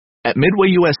At Midway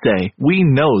USA, we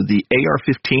know the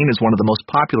AR-15 is one of the most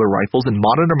popular rifles in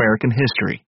modern American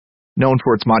history. Known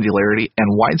for its modularity and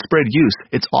widespread use,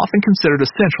 it's often considered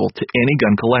essential to any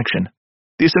gun collection.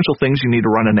 The essential things you need to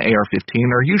run an AR-15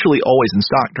 are usually always in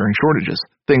stock during shortages,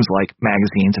 things like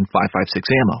magazines and 5.56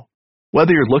 ammo.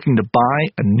 Whether you're looking to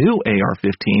buy a new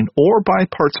AR-15 or buy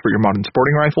parts for your modern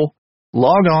sporting rifle,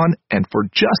 log on and for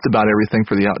just about everything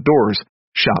for the outdoors,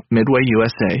 shop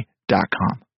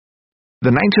MidwayUSA.com. The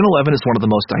 1911 is one of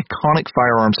the most iconic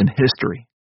firearms in history.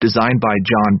 Designed by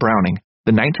John Browning,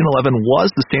 the 1911 was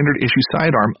the standard issue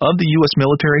sidearm of the U.S.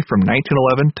 military from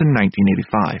 1911 to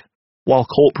 1985. While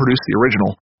Colt produced the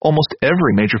original, almost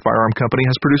every major firearm company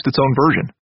has produced its own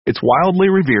version. It's wildly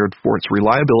revered for its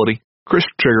reliability, crisp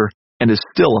trigger, and is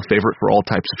still a favorite for all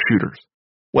types of shooters.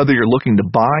 Whether you're looking to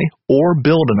buy or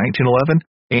build a 1911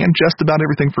 and just about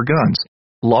everything for guns,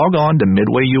 log on to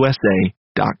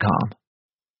MidwayUSA.com.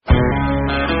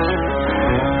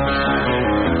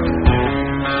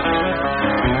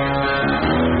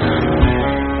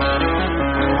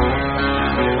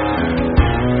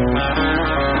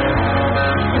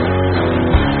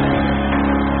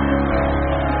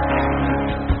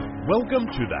 Welcome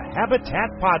to the Habitat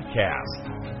Podcast,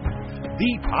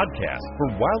 the podcast for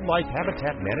wildlife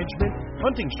habitat management,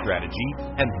 hunting strategy,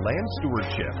 and land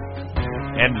stewardship.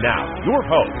 And now, your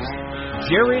host,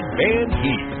 Jared Van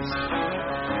Hees.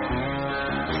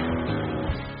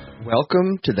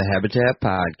 Welcome to the Habitat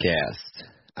Podcast.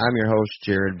 I'm your host,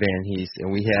 Jared Van Hees,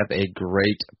 and we have a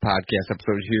great podcast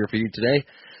episode here for you today.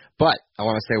 But I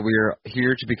want to say we're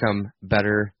here to become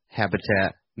better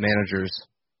habitat managers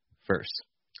first.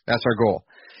 That's our goal.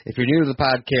 If you're new to the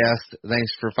podcast,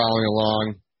 thanks for following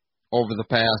along over the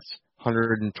past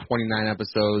 129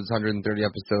 episodes, 130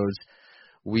 episodes.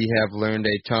 We have learned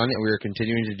a ton, and we are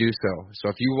continuing to do so. So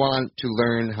if you want to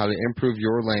learn how to improve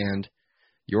your land,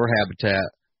 your habitat,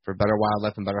 for better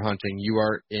wildlife and better hunting, you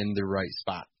are in the right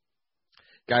spot.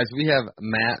 Guys, we have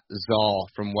Matt Zoll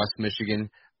from West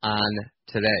Michigan on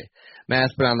today.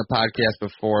 Matt's been on the podcast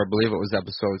before. I believe it was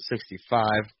episode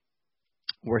 65.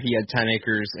 Where he had 10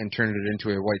 acres and turned it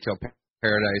into a whitetail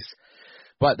paradise.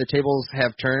 But the tables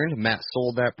have turned. Matt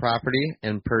sold that property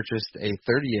and purchased a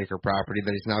 30-acre property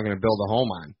that he's now going to build a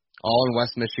home on, all in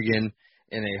West Michigan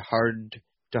in a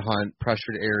hard-to-hunt,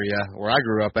 pressured area where I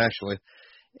grew up, actually.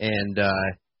 And,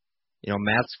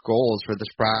 Matt's goals for this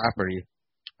property,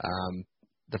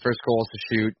 the first goal is to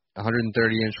shoot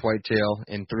 130-inch whitetail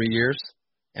in 3 years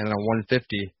and a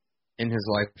 150 in his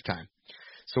lifetime.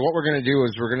 So what we're going to do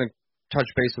is we're going to touch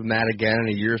base with Matt again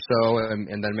in a year or so, and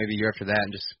then maybe a year after that,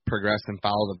 and just progress and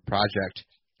follow the project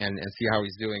and see how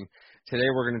he's doing.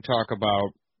 Today we're going to talk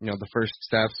about, the first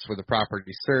steps for the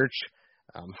property search,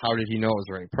 how did he know it was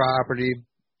the right property,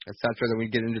 etc. Then we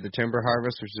get into the timber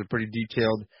harvest, which is a pretty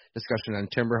detailed discussion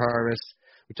on timber harvest.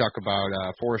 We talk about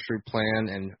forestry plan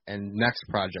and next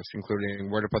projects, including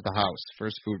where to put the house,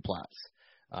 first food plots,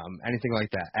 anything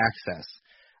like that, access.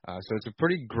 So it's a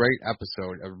pretty great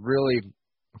episode, a really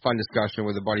fun discussion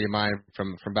with a buddy of mine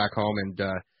from back home, and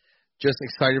just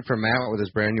excited for Matt with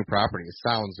his brand new property. It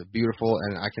sounds beautiful,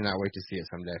 and I cannot wait to see it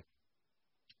someday.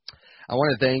 I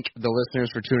want to thank the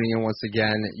listeners for tuning in once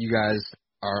again. You guys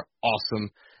are awesome.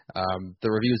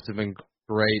 The reviews have been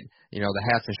great. The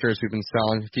hats and shirts we've been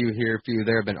selling, a few here, a few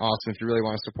there, have been awesome. If you really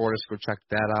want to support us, go check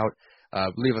that out.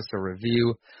 Leave us a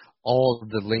review. All of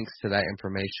the links to that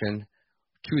information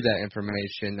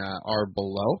are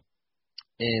below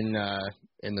in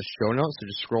the show notes. So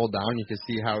just scroll down. You can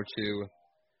see how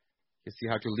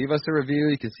to leave us a review.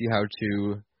 You can see how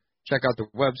to check out the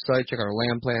website, check out our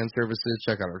land plan services,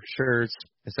 check out our shirts,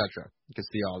 etc. You can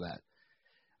see all that.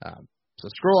 So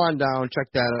scroll on down,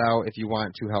 check that out if you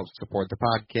want to help support the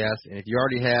podcast. And if you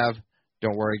already have,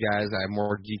 don't worry, guys. I have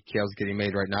more decals getting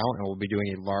made right now, and we'll be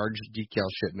doing a large decal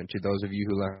shipment to those of you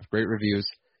who left great reviews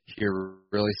here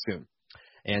really soon.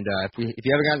 And if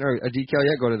you haven't gotten a decal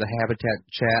yet, go to the Habitat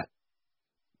Chat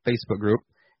Facebook group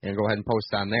and go ahead and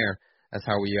post on there. That's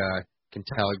how we can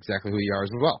tell exactly who you are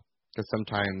as well. Because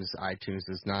sometimes iTunes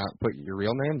does not put your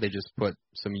real name. They just put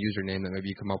some username that maybe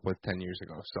you come up with 10 years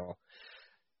ago. So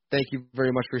thank you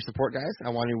very much for your support, guys. I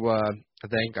want to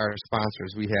thank our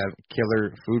sponsors. We have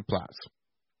Killer Food Plots.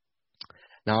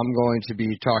 Now I'm going to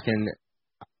be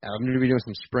doing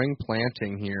some spring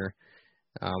planting here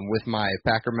with my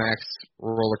Packer Max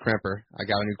roller crimper. I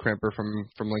got a new crimper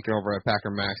from Lincoln over at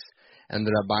Packer Max.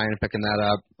 Ended up buying and picking that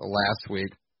up last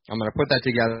week. I'm going to put that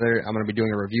together. I'm going to be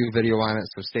doing a review video on it,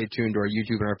 so stay tuned to our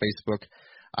YouTube and our Facebook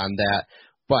on that.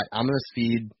 But I'm going to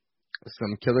feed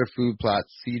some Killer Food Plot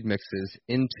seed mixes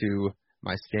into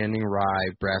my standing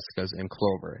rye, brassicas, and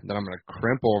clover. Then I'm going to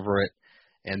crimp over it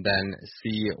and then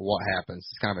see what happens.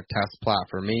 It's kind of a test plot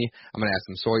for me. I'm going to add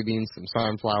some soybeans, some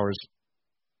sunflowers,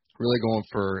 really going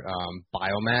for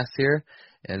biomass here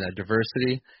and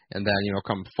diversity. And then,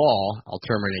 come fall, I'll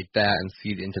terminate that and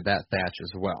seed into that thatch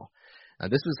as well.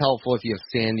 This is helpful if you have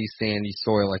sandy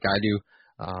soil like I do.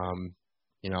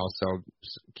 So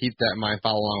keep that in mind,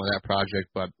 follow along with that project.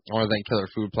 But I want to thank Killer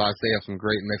Food Plots. They have some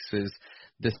great mixes.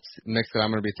 This mix that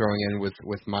I'm going to be throwing in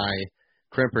with my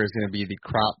crimper is going to be the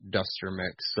Crop Duster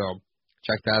mix. So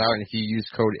check that out. And if you use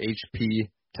code HP10%,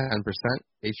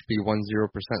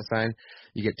 HP10% sign,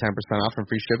 you get 10% off and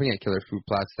free shipping at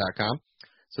killerfoodplots.com.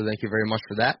 So thank you very much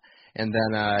for that. And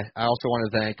then I also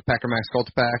want to thank Packer Max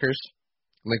Cultipackers.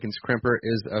 Lincoln's crimper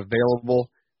is available.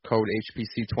 Code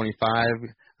HPC25.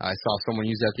 I saw someone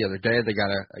use that the other day. They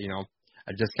got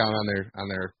a discount on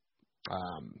their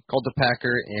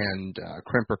Cultipacker and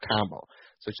crimper combo.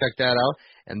 So check that out.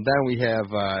 And then we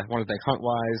have I want to thank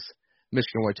Huntwise,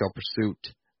 Michigan Whitetail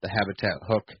Pursuit, the Habitat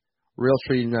Hook,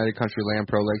 Realtree United Country Land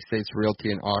Pro, Lake States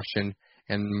Realty and Auction,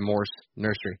 and Morse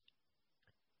Nursery.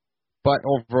 But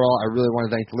overall, I really want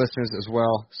to thank the listeners as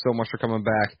well so much for coming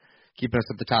back, keeping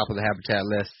us at the top of the Habitat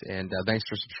list, and thanks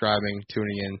for subscribing,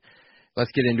 tuning in.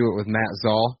 Let's get into it with Matt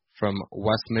Zoll from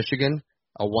West Michigan,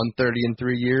 a 130 in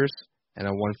 3 years and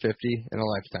a 150 in a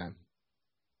lifetime.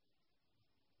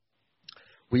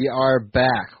 We are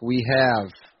back. We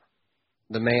have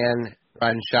the man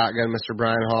riding shotgun, Mr.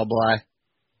 Brian Hallbly.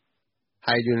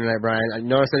 How you doing tonight, Brian? I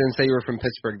noticed I didn't say you were from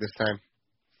Pittsburgh this time.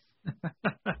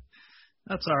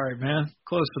 That's all right, man.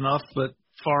 Close enough, but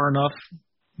far enough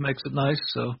makes it nice.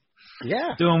 So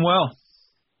yeah, doing well.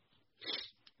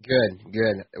 Good.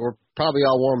 We're probably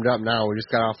all warmed up now. We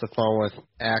just got off the phone with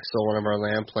Axel, one of our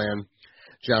land plan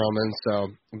gentlemen.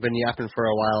 So we've been yapping for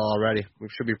a while already. We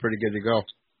should be pretty good to go.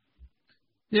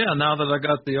 Yeah, now that I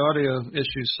got the audio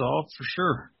issues solved, for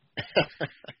sure.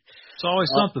 It's always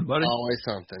something, buddy. Always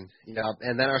something. Yeah.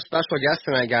 And then our special guest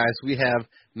tonight, guys, we have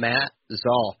Matt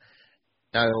Zoll.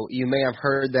 Now, you may have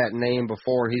heard that name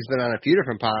before. He's been on a few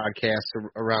different podcasts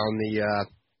around the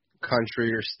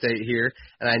country or state here.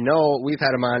 And I know we've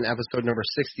had him on episode number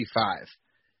 65.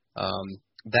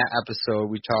 That episode,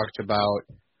 we talked about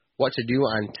what to do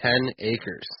on 10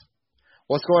 acres.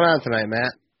 What's going on tonight,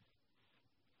 Matt?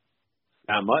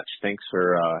 Not much. Thanks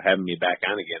for having me back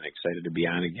on again. Excited to be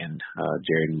on again,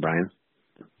 Jared and Brian.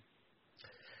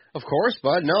 Of course,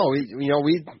 bud. No, we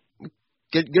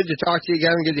good to talk to you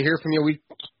again. Good to hear from you. We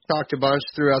talked a bunch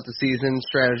throughout the season,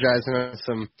 strategizing on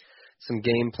some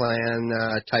game plan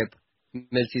type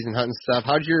mid-season hunting stuff.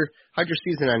 How'd your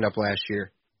season end up last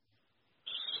year?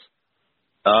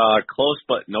 Close,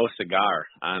 but no cigar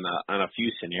on a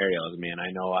few scenarios. Man,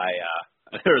 I know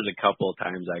there was a couple of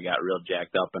times I got real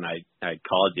jacked up, and I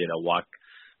called you to walk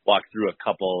through a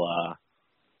couple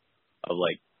of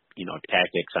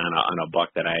tactics on a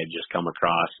buck that I had just come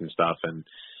across and stuff. And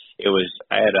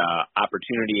I had a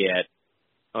opportunity at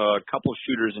a couple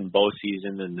shooters in bow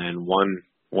season, and then one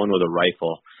with a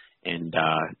rifle, and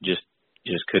just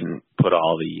couldn't put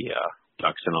all the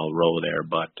ducks in a row there.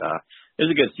 But it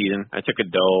was a good season. I took a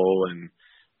doe and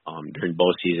during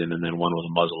bow season, and then one with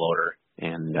a muzzleloader,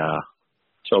 and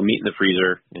so meat in the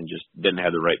freezer, and just didn't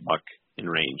have the right buck in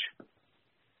range.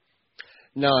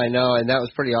 No, I know, and that was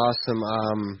pretty awesome.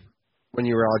 When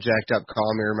you were all jacked up,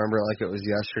 call me. Remember it like it was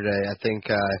yesterday. I think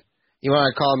you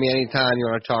want to call me anytime you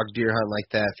want to talk deer hunting like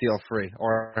that, feel free,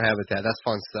 or habitat. That's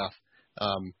fun stuff.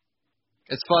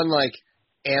 It's fun, like,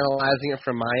 analyzing it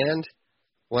from my end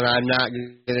when I'm not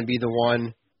going to be the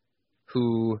one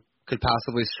who could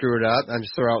possibly screw it up, and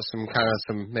just throw out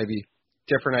some maybe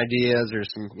different ideas or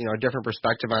some, different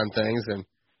perspective on things, and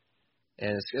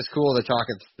it's cool to talk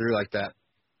it through like that.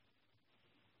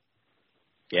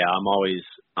 Yeah, I'm always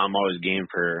game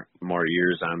for more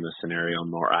ears on the scenario,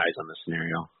 more eyes on the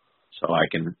scenario, so I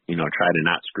can, try to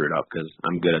not screw it up, because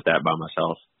I'm good at that by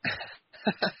myself.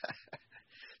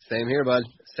 Same here, bud.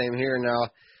 Same here. Now,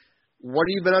 what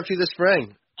have you been up to this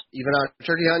spring? You been out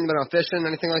turkey hunting, been out fishing,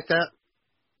 anything like that?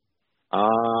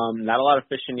 Not a lot of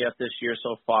fishing yet this year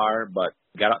so far, but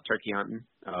got out turkey hunting.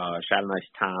 Shot a nice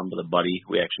tom with a buddy.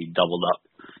 We actually doubled up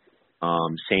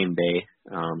same day,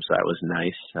 so that was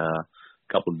nice.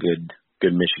 Couple good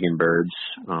Michigan birds.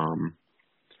 Other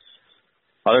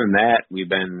than that, we've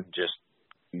been just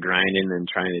grinding and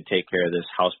trying to take care of this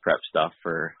house prep stuff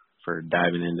for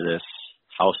diving into this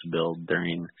house build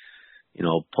during,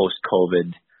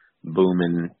 post-COVID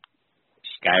booming,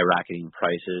 skyrocketing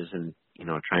prices, and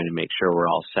trying to make sure we're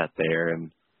all set there.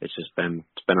 And it's been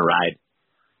a ride.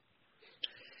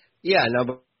 Yeah. Now,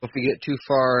 but if we get too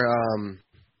far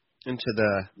into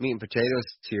the meat and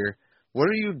potatoes here, what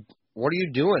are you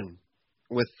doing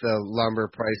with the lumber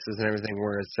prices and everything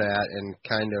where it's at, and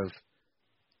kind of,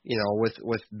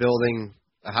 with building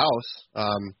a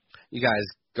house, you guys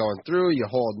going through, you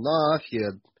holding off,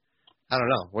 I don't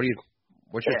know.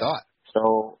 What's your thought?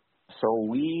 So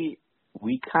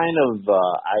we kind of,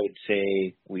 I would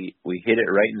say we hit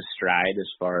it right in stride as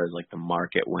far as like the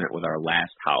market went with our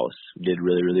last house. Did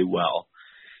really, really well.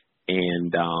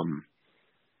 And,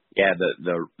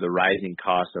 the rising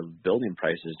cost of building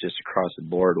prices just across the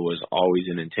board was always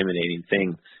an intimidating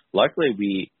thing. Luckily,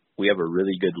 we have a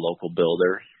really good local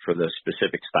builder for the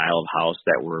specific style of house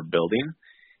that we're building.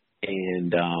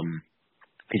 And,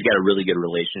 he's got a really good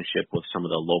relationship with some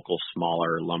of the local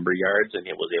smaller lumber yards, and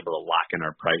he was able to lock in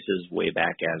our prices way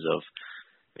back as of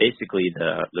basically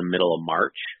the middle of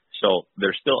March. So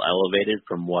they're still elevated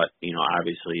from what,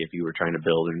 obviously if you were trying to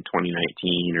build in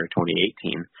 2019 or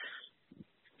 2018,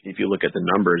 if you look at the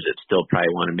numbers, it still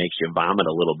probably makes you vomit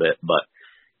a little bit. But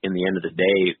in the end of the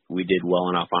day, we did well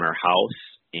enough on our house,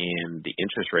 and the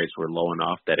interest rates were low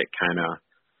enough that it kind of,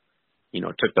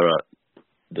 took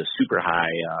the super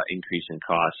high increase in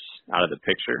costs out of the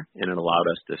picture, and it allowed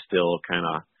us to still kind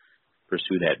of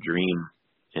pursue that dream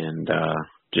and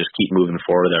just keep moving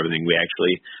forward with everything.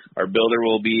 Our builder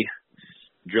will be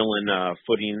drilling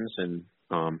footings and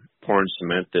pouring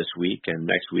cement this week, and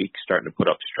next week starting to put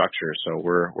up structure. So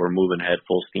we're moving ahead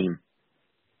full steam.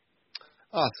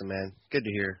 Awesome, man. Good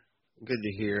to hear.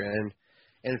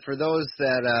 And for those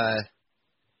that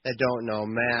don't know,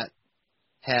 Matt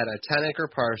had a 10-acre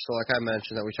parcel, like I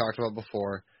mentioned, that we talked about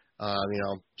before.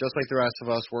 Just like the rest of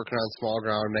us, working on small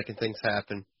ground, making things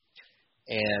happen.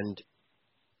 And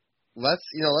let's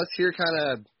hear kind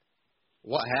of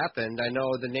what happened. I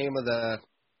know the name of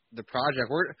the project.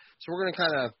 We're going to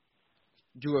kind of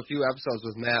do a few episodes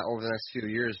with Matt over the next few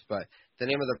years, but the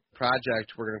name of the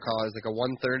project we're going to call it is like a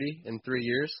 130 in 3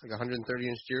 years, like a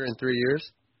 130-inch deer in 3 years.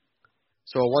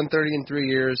 So a 130 in 3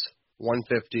 years,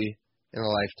 150 in a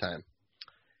lifetime.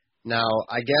 Now,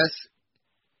 I guess,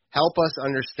 help us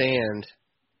understand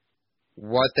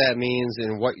what that means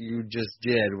and what you just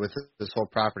did with this whole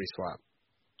property swap.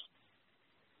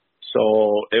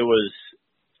 So it was,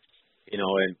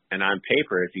 and on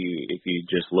paper, if you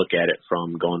just look at it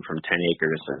from going from 10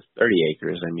 acres to 30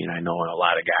 acres, I mean, I know in a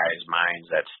lot of guys'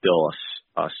 minds that's still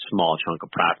a small chunk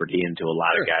of property, and to a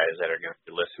lot of guys that are going to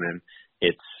be listening,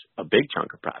 it's a big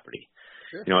chunk of property.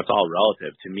 Sure. It's all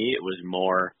relative. To me, it was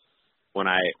more, when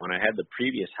I had the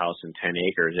previous house in 10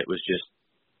 acres, it was just,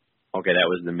 okay, that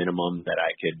was the minimum that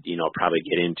I could, probably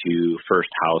get into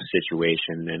first house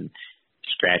situation and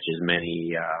scratch as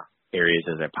many areas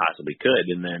as I possibly could.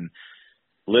 And then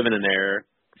living in there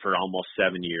for almost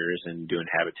 7 years and doing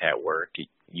habitat work,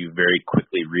 you very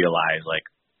quickly realize like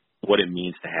what it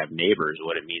means to have neighbors,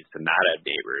 what it means to not have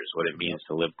neighbors, what it means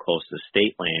to live close to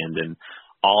state land, and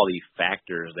all these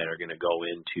factors that are going to go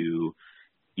into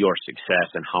your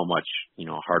success and how much,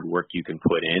 hard work you can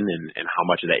put in and how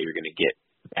much of that you're going to get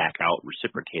back out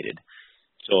reciprocated.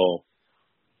 So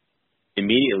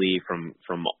immediately from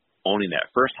owning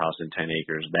that first house in 10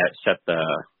 acres, that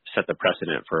set the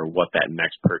precedent for what that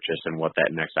next purchase and what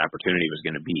that next opportunity was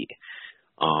going to be.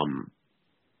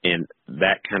 And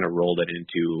that kind of rolled it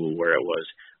into where it was,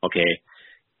 okay,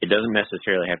 it doesn't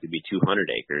necessarily have to be 200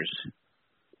 acres,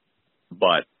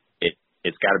 but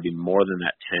it's got to be more than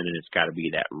that 10, and it's got to be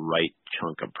that right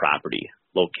chunk of property.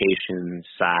 Location,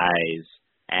 size,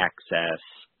 access,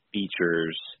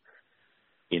 features.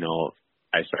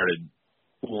 I started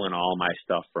pulling all my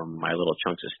stuff from my little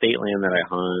chunks of state land that I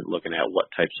hunt, looking at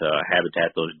what types of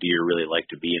habitat those deer really like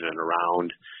to be in and around.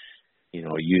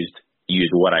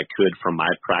 Used what I could from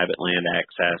my private land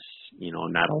access,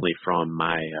 not only from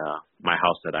my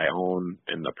house that I own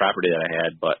and the property that I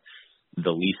had, but the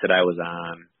lease that I was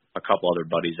on. A couple other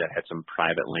buddies that had some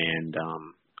private land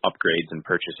upgrades and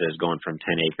purchases going from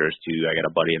 10 acres to, I got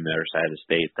a buddy on the other side of the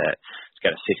state that's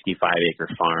got a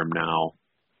 65-acre farm now,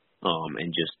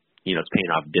 and just, it's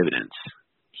paying off dividends,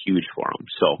 huge for them.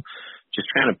 So just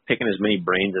kind of picking as many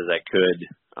brains as I could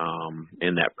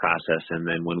in that process. And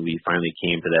then when we finally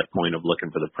came to that point of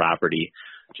looking for the property,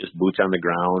 just boots on the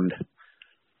ground,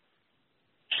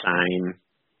 sign,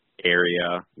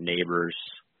 area, neighbors,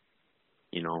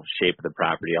 shape of the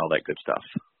property, all that good stuff.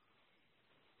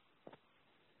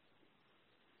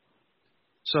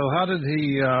 So how did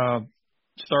he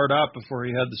start out before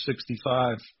he had the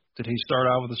 65? Did he start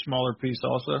out with a smaller piece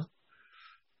also?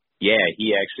 Yeah,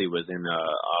 he actually was in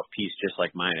a piece just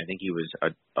like mine. I think he was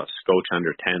a scotch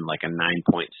under 10, like a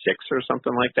 9.6 or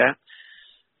something like that.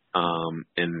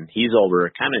 And he's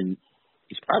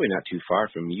probably not too far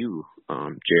from you,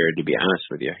 Jared, to be honest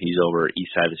with you. He's over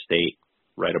east side of the state,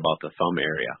 right about the thumb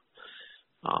area.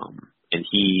 And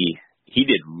he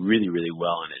did really, really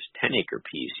well in his 10-acre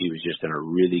piece. He was just in a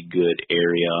really good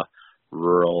area,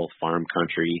 rural farm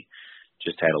country,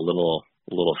 just had a little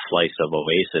slice of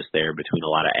oasis there between a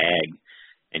lot of ag,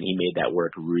 and he made that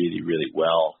work really, really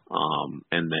well.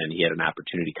 And then he had an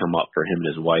opportunity come up for him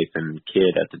and his wife and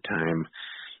kid at the time,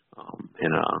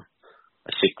 and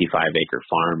a 65-acre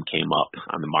farm came up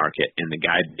on the market, and the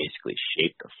guy basically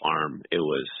shaped the farm. It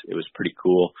was pretty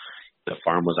cool. The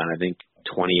farm was on, I think,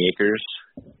 20 acres.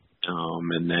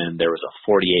 And then there was a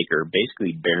 40-acre,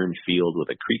 basically barren field with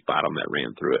a creek bottom that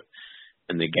ran through it.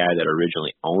 And the guy that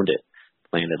originally owned it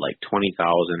planted like 20,000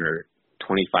 or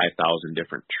 25,000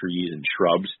 different trees and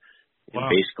shrubs. Wow. And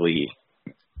basically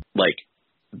like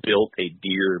built a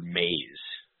deer maze,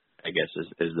 I guess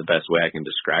is the best way I can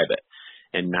describe it.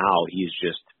 And now he's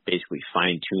just basically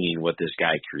fine-tuning what this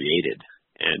guy created.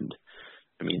 And,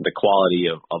 I mean, the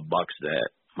quality of bucks that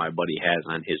my buddy has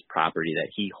on his property, that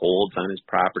he holds on his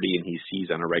property and he sees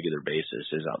on a regular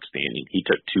basis, is outstanding. He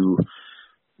took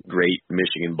 2 great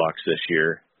Michigan bucks this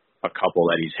year, a couple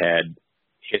that he's had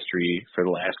history for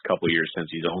the last couple of years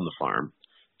since he's owned the farm.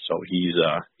 So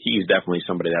he's definitely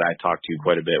somebody that I talk to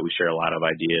quite a bit. We share a lot of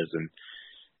ideas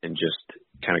and just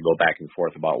kind of go back and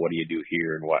forth about what do you do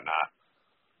here and whatnot.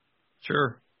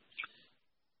 Sure.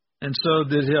 And so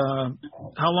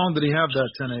how long did he have that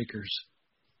 10 acres?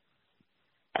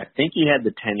 I think he had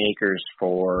the 10 acres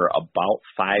for about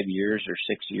 5 years or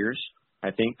 6 years,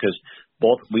 I think, because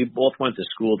we both went to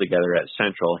school together at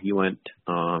Central. He went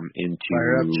into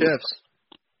Fire up Chips.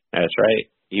 That's right.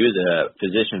 He was a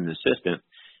physician assistant,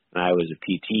 and I was a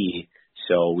PT,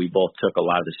 so we both took a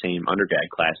lot of the same undergrad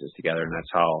classes together, and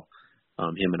that's how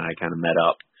him and I kind of met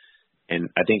up. And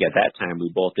I think at that time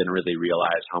we both didn't really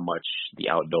realize how much the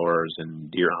outdoors and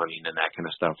deer hunting and that kind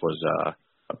of stuff was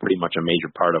pretty much a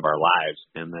major part of our lives.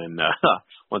 And then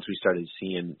once we started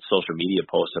seeing social media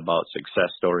posts about success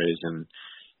stories and,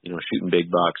 you know, shooting big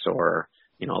bucks or,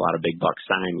 you know, a lot of big buck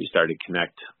sign, we started to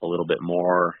connect a little bit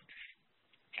more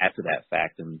after that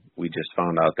fact. And we just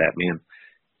found out that, man,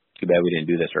 too bad we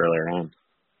didn't do this earlier on.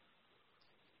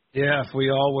 Yeah, if we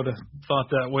all would have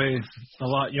thought that way a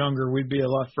lot younger, we'd be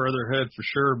a lot further ahead for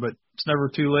sure, but it's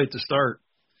never too late to start.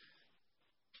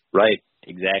 Right,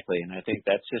 exactly. And I think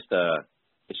that's just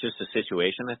it's just a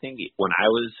situation. I think when I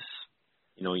was,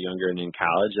 you know, younger and in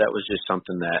college, that was just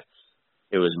something that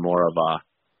it was more of a,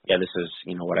 yeah, this is,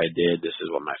 you know, what I did. This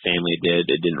is what my family did.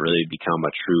 It didn't really become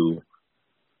a true,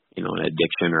 you know, an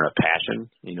addiction or a passion.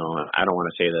 You know, I don't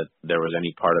want to say that there was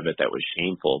any part of it that was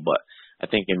shameful, but I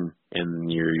think in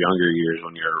your younger years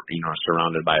when you're, you know,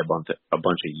 surrounded by a bunch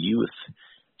of youth,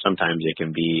 sometimes it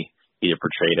can be either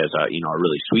portrayed as a, you know, a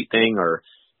really sweet thing, or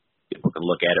people can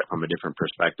look at it from a different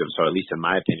perspective. So at least in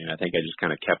my opinion, I think I just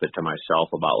kind of kept it to myself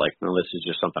about like, no, this is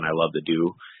just something I love to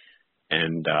do.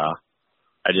 And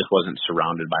I just wasn't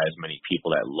surrounded by as many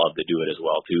people that love to do it as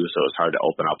well too. So it's hard to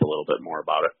open up a little bit more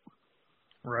about it.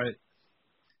 Right.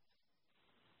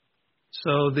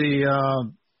 So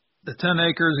the 10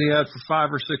 acres he had for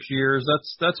 5 or 6 years,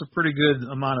 that's a pretty good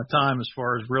amount of time as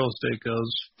far as real estate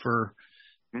goes for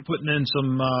putting in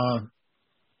some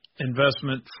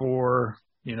investment for,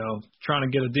 you know, trying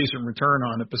to get a decent return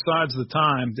on it. Besides the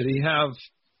time, did he have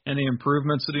any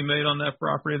improvements that he made on that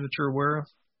property that you're aware of?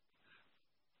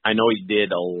 I know he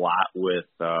did a lot with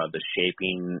the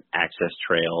shaping, access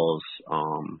trails,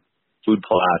 food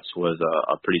plots was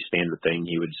a pretty standard thing.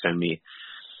 He would send me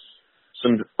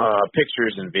some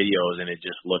pictures and videos, and it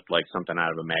just looked like something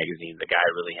out of a magazine. The guy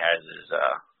really has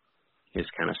his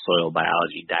kind of soil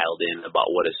biology dialed in about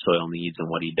what his soil needs and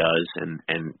what he does,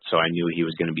 and so I knew he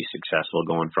was going to be successful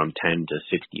going from 10 to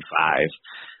 65.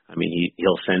 I mean,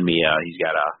 he'll send me he's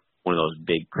got one of those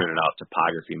big printed out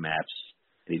topography maps,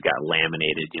 and he's got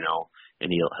laminated, you know,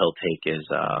 and he'll take his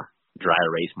dry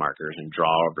erase markers and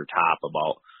draw over top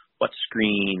about what's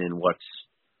screen and what's,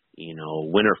 you know,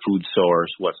 winter food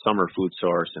source, what summer food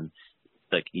source, and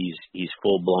like he's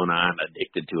full blown on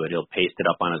addicted to it. He'll paste it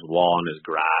up on his wall in his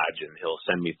garage, and he'll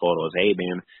send me photos. Hey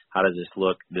man, how does this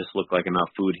look? This look like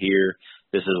enough food here.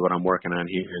 This is what I'm working on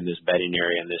here in this bedding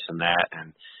area and this and that.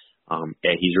 And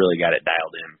yeah, he's really got it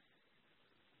dialed in.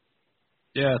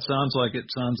 Yeah, it sounds like it.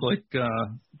 Sounds like a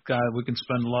guy we can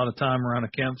spend a lot of time around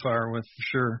a campfire with for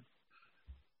sure.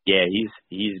 Yeah,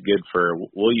 he's good for.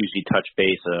 We'll usually touch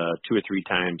base 2 or 3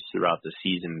 times throughout the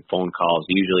season. Phone calls.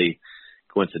 Usually,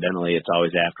 coincidentally, it's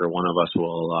always after one of us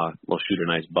will shoot a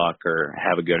nice buck or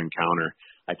have a good encounter.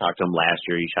 I talked to him last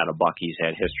year. He shot a buck. He's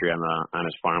had history on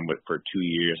his farm for 2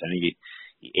 years. I think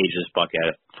he aged this buck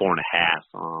at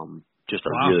 4.5. Just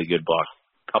a really good buck.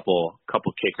 Couple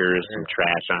kickers, some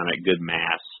trash on it, good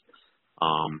mass.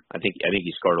 I think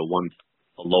he scored a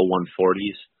low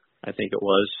 140s, I think it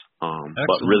was.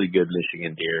 But really good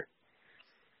Michigan deer.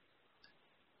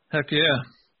 Heck yeah.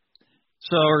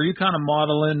 So are you kind of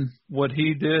modeling what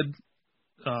he did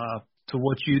to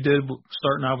what you did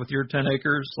starting out with your 10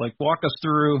 acres? Like walk us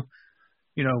through,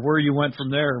 where you went from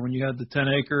there when you had the 10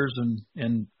 acres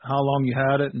and how long you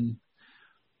had it and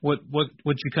what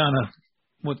you kind of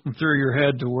went through your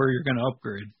head to where you're going to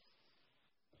upgrade.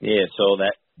 Yeah, so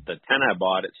the 10 I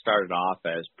bought, it started off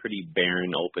as pretty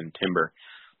barren open timber.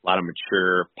 A lot of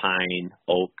mature pine,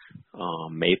 oak,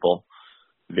 maple,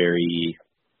 very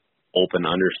open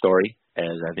understory,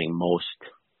 as I think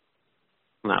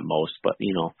not most, but,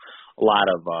 a lot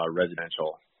of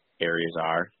residential areas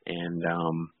are. And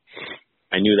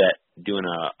I knew that doing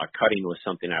a cutting was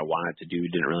something I wanted to do,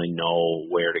 didn't really know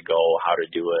where to go, how to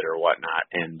do it or whatnot.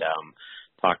 And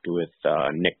talked with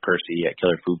Nick Percy at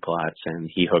Killer Food Plots, and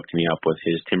he hooked me up with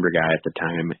his timber guy at the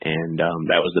time. And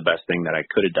that was the best thing that I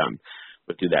could have done,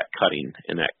 would do that cutting.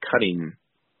 And that cutting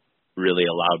really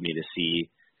allowed me to see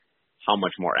how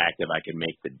much more active I could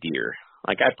make the deer.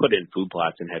 Like I put in food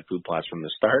plots and had food plots from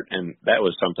the start, and that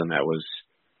was something that was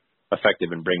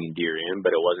effective in bringing deer in,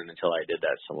 but it wasn't until I did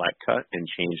that select cut and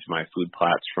changed my food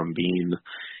plots from being,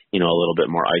 a little bit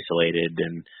more isolated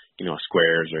and,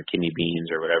 squares or kidney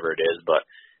beans or whatever it is, but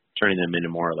turning them into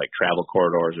more like travel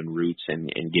corridors and routes and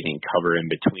getting cover in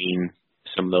between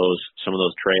some of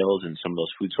those trails and some of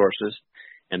those food sources.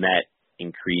 And that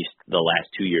increased the last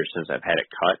 2 years since I've had it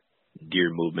cut, deer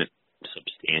movement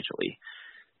substantially.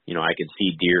 I could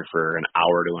see deer for an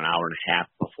hour to an hour and a half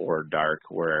before dark,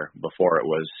 where before it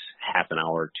was half an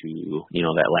hour to,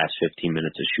 that last 15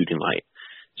 minutes of shooting light.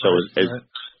 So it was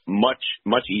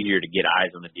much easier to get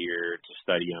eyes on the deer, to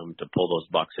study them, to pull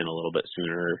those bucks in a little bit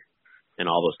sooner and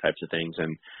all those types of things.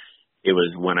 And it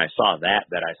was when I saw that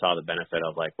I saw the benefit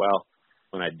of like, well,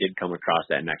 when I did come across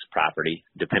that next property,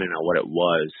 depending on what it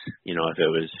was, if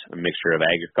it was a mixture of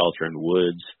agriculture and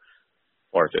woods,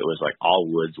 or if it was like all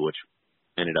woods, which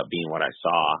ended up being what I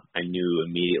saw, I knew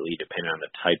immediately, depending on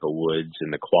the type of woods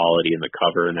and the quality and the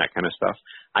cover and that kind of stuff,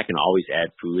 I can always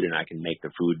add food and I can make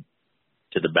the food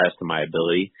to the best of my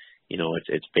ability.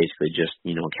 It's basically just,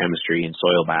 chemistry and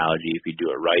soil biology. If you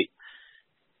do it right,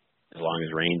 as long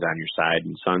as rain's on your side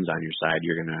and sun's on your side,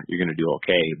 you're gonna do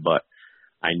okay. But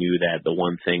I knew that the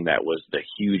one thing that was the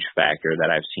huge factor that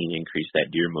I've seen increase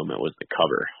that deer movement was the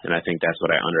cover. And I think that's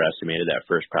what I underestimated that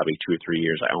first probably 2 or 3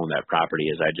 years I owned that property,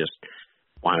 is I just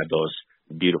wanted those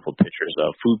beautiful pictures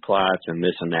of food plots and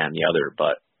this and that and the other.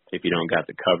 But if you don't got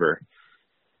the cover,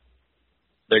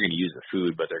 they're going to use the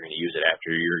food, but they're going to use it after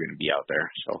you're going to be out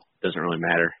there. So it doesn't really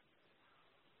matter.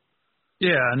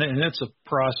 Yeah, and it's a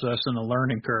process and a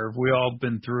learning curve. We all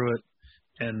been through it,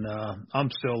 and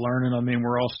I'm still learning. I mean,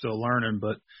 we're all still learning,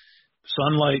 but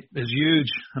sunlight is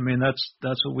huge. I mean,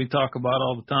 that's what we talk about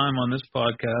all the time on this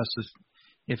podcast, is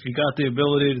if you got the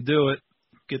ability to do it,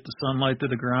 get the sunlight to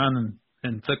the ground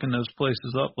and thicken those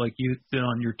places up like you did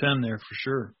on your 10 there for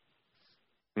sure.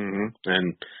 Mm-hmm.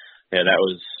 And yeah,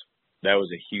 that was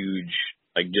a huge,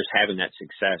 like just having that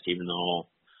success, even though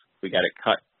we got it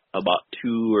cut about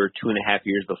 2 or 2.5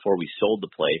 years before we sold the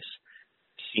place,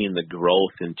 seeing the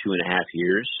growth in 2.5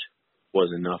 years was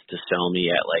enough to sell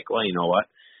me at like, well, you know what?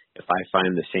 If I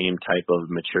find the same type of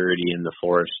maturity in the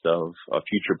forest of a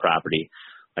future property,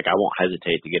 like I won't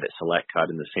hesitate to get it select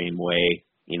cut in the same way,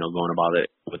 going about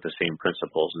it with the same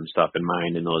principles and stuff in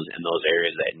mind in those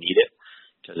areas that need it,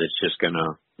 because it's just going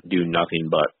to do nothing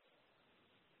but,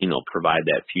 provide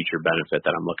that future benefit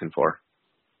that I'm looking for.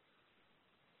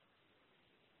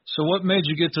 So what made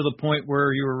you get to the point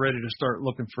where you were ready to start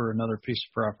looking for another piece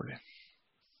of property?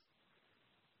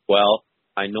 Well,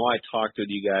 I know I talked with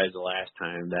you guys the last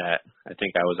time that I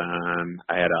think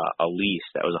I had a lease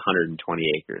that was 120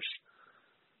 acres.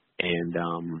 And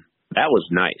that was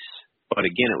nice. But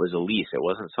again, it was a lease. It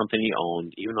wasn't something you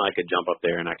owned. Even though I could jump up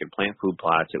there and I could plant food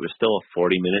plots, it was still a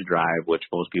 40-minute drive, which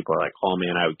most people are like, oh,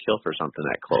 man, I would kill for something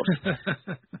that close.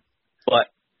 But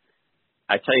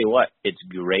I tell you what, it's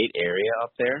a great area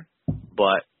up there.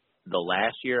 But the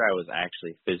last year I was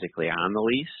actually physically on the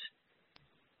lease,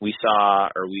 we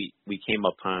came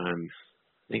upon,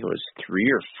 I think it was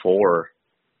 3 or 4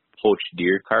 poached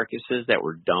deer carcasses that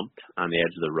were dumped on the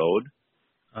edge of the road.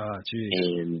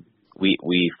 And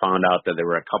we found out that there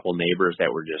were a couple neighbors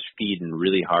that were just feeding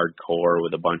really hardcore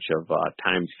with a bunch of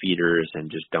timed feeders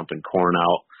and just dumping corn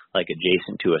out like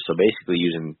adjacent to us. So basically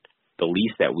using the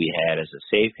lease that we had as a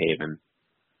safe haven,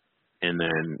 and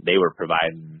then they were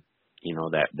providing,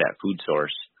 that food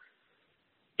source.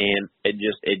 And it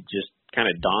just kind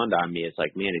of dawned on me. It's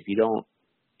like, man, if you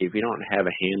if you don't have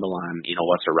a handle on,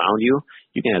 what's around you,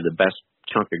 you can have the best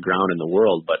chunk of ground in the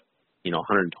world, but,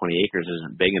 120 acres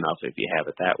isn't big enough if you have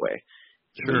it that way.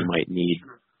 Sure. You might need,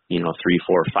 300,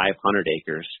 400, 500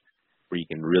 acres where you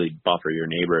can really buffer your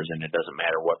neighbors, and it doesn't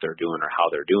matter what they're doing or how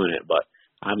they're doing it. But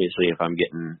obviously, if I'm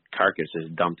getting carcasses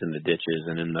dumped in the ditches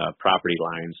and in the property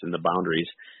lines and the boundaries,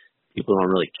 people don't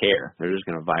really care. They're just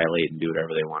going to violate and do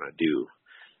whatever they want to do.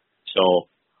 So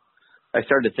I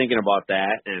started thinking about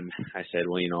that, and I said,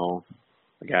 well,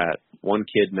 I got one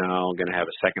kid now, going to have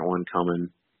a second one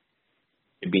coming.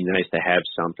 It'd be nice to have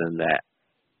something that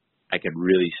I could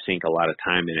really sink a lot of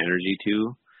time and energy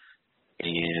to,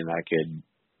 and I could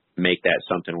make that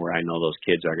something where I know those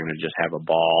kids are going to just have a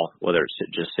ball, whether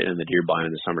it's just sitting in the deer blind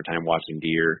in the summertime watching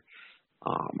deer,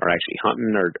 or actually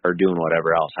hunting or doing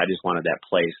whatever else. I just wanted that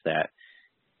place that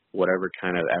whatever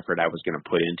kind of effort I was going to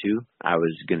put into, I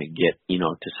was going to get,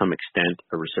 to some extent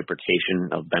a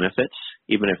reciprocation of benefits,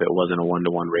 even if it wasn't a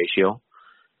 1-to-1 ratio.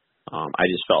 I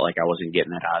just felt like I wasn't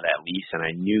getting that out of that lease, and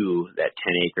I knew that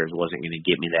 10 acres wasn't going to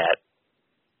give me that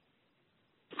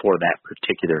for that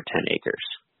particular 10 acres.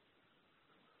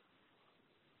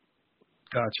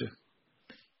 Gotcha.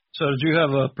 So did you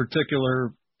have a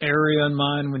particular area in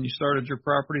mind when you started your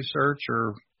property search,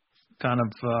 or kind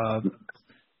of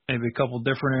maybe a couple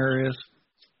different areas?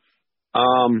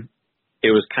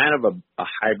 It was kind of a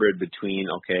hybrid between,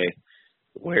 okay,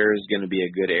 where is going to be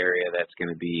a good area that's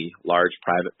going to be large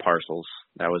private parcels.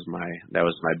 That was my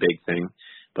big thing.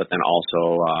 But then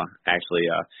also,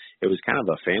 it was kind of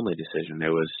a family decision.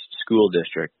 It was school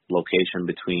district, location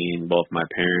between both my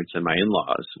parents and my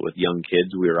in-laws. With young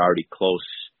kids, we were already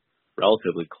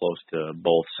relatively close to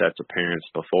both sets of parents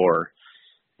before.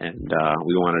 And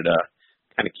we wanted to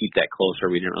kind of keep that closer.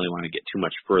 We didn't really want to get too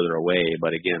much further away.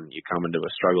 But again, you come into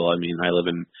a struggle. I mean, I live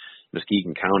in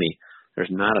Muskegon County.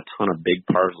 There's not a ton of big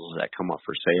parcels that come up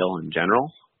for sale in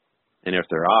general. And if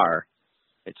there are,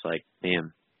 it's like,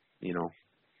 man,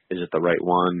 is it the right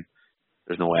one?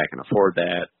 There's no way I can afford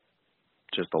that.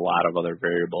 Just a lot of other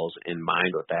variables in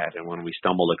mind with that. And when we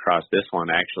stumbled across this one,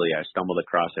 actually, I stumbled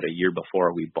across it a year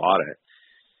before we bought it.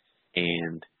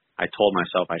 And I told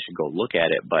myself I should go look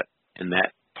at it. But in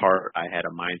that part, I had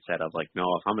a mindset of like,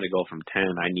 no, if I'm going to go from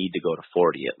 10, I need to go to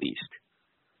 40 at least.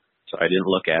 So I didn't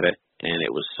look at it, and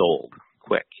it was sold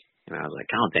quick. And I was like,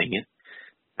 oh, dang it.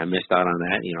 I missed out on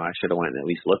that. I should have went and at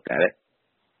least looked at it.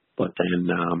 But then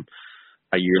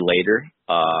a year later,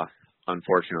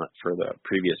 unfortunate for the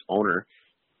previous owner,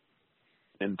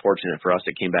 and fortunate for us,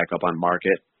 it came back up on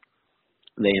market.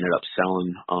 They ended up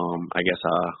selling,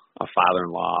 a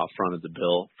father-in-law fronted the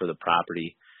bill for the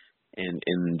property. And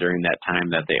during that time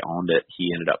that they owned it,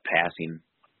 he ended up passing.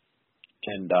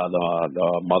 And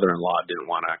the mother-in-law didn't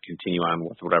want to continue on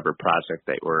with whatever project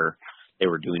they were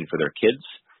doing for their kids.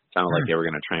 Sounded like they were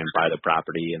going to try and buy the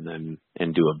property and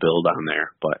do a build on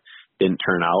there, but didn't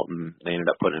turn out, and they ended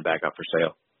up putting it back up for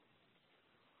sale.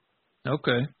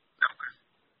 Okay.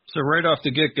 So right off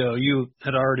the get-go, you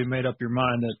had already made up your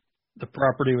mind that the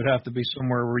property would have to be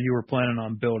somewhere where you were planning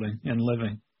on building and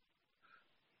living.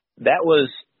 That was,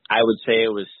 I would say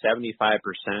it was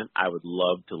 75%. I would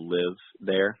love to live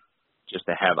there, just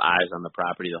to have eyes on the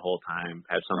property the whole time,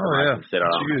 have something I can sit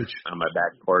on my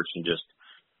back porch and just,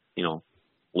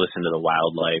 listen to the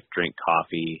wildlife, drink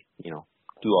coffee,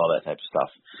 do all that type of stuff.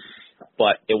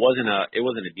 But it wasn't a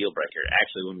deal breaker.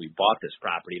 Actually, when we bought this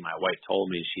property, my wife told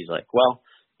me, she's like, well,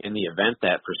 in the event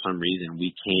that for some reason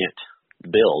we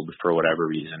can't build for whatever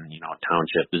reason,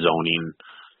 township zoning,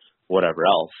 whatever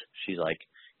else, she's like,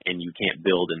 and you can't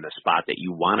build in the spot that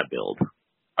you want to build,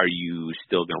 are you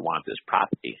still going to want this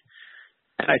property?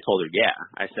 And I told her, yeah.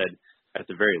 I said, at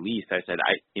the very least, this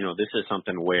is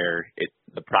something where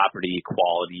the property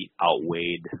quality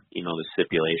outweighed, the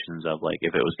stipulations of like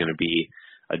if it was going to be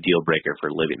a deal breaker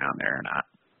for living on there or not.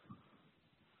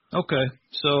 Okay.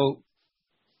 So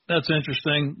that's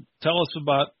interesting. Tell us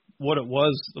about what it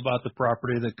was about the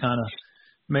property that kind of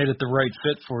made it the right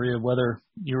fit for you, whether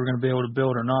you were going to be able to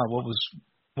build or not. What was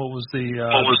the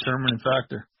determining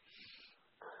factor?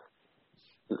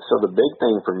 So the big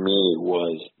thing for me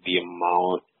was the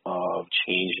amount of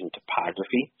change in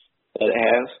topography that it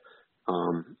has.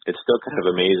 It still kind of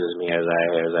amazes me as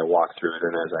I walk through it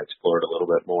and as I explore it a little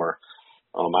bit more.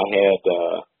 I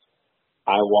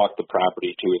walked the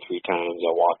property 2 or 3 times.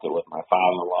 I walked it with my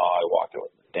father-in-law. I walked it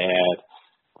with my dad.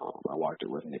 I walked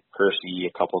it with Nick Percy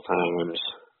a couple times,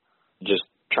 just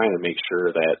trying to make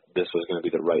sure that this was going to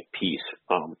be the right piece.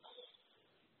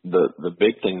 The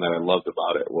big thing that I loved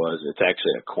about it was it's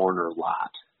actually a corner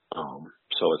lot.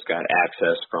 So it's got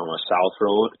access from a south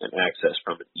road and access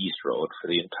from an east road for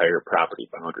the entire property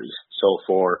boundaries. So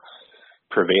for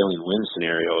prevailing wind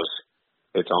scenarios,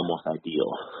 it's almost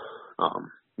ideal.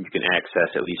 You can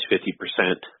access at least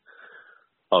 50%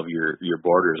 of your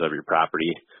borders of your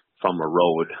property from a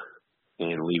road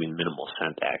and leaving minimal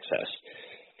scent access.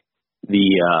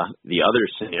 The other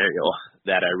scenario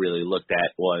that I really looked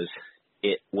at was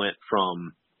it went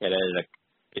from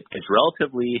it's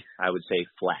relatively, I would say,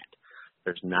 flat.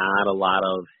 There's not a lot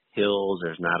of hills.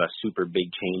 There's not a super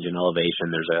big change in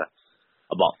elevation. There's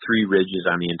about 3 ridges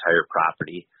on the entire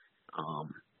property.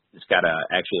 It's got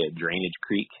actually a drainage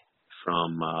creek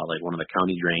from like one of the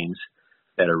county drains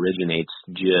that originates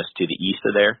just to the east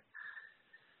of there.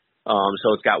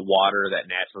 So it's got water that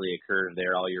naturally occurs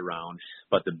there all year round.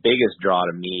 But the biggest draw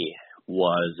to me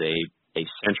was a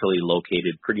centrally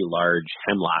located, pretty large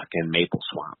hemlock and maple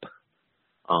swamp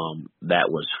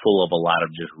that was full of a lot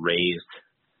of just raised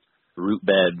root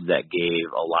beds that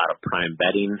gave a lot of prime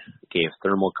bedding, gave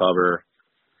thermal cover.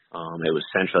 It was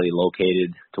centrally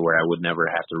located to where I would never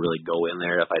have to really go in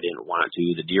there if I didn't want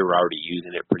to. The deer were already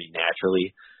using it pretty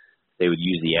naturally. They would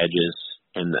use the edges.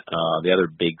 And the other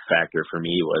big factor for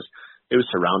me was it was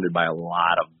surrounded by a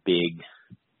lot of big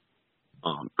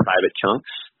private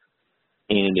chunks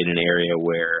and in an area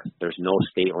where there's no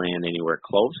state land anywhere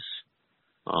close.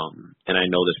 And I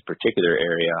know this particular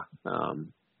area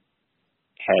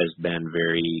has been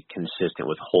very consistent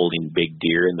with holding big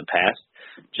deer in the past,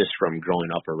 just from growing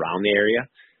up around the area,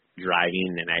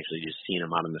 driving and actually just seeing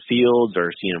them out in the fields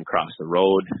or seeing them cross the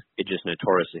road. It just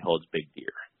notoriously holds big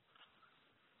deer.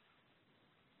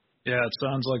 Yeah, it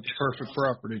sounds like the perfect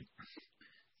property.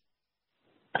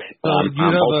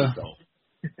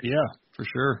 Yeah, for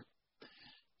sure.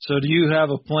 So do you have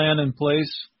a plan in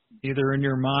place, either in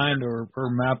your mind or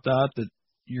mapped out, that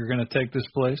you're going to take this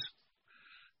place?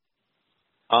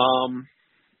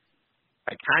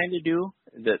 I kind of do.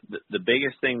 The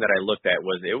biggest thing that I looked at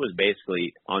was it was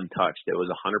basically untouched. It was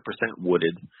 100%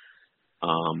 wooded.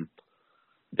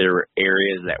 There were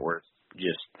areas that were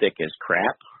just thick as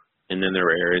crap, and then there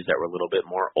were areas that were a little bit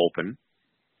more open.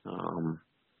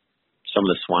 Some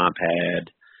of the swamp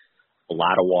had a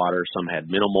lot of water. Some had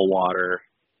minimal water.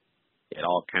 It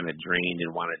all kind of drained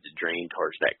and wanted to drain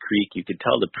towards that creek. You could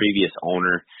tell the previous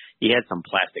owner, he had some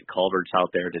plastic culverts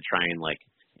out there to try and like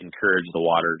encourage the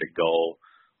water to go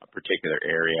a particular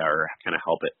area or kind of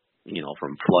help it,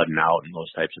 from flooding out and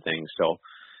those types of things. So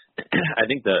I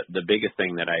think the biggest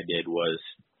thing that I did was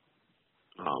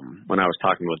when I was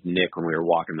talking with Nick when we were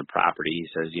walking the property, he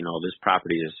says, this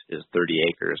property is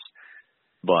 30 acres,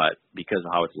 but because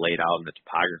of how it's laid out in the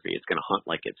topography, it's going to hunt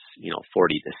like it's,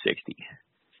 40 to 60,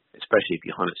 especially if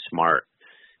you hunt it smart.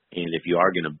 And if you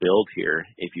are going to build here,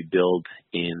 if you build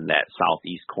in that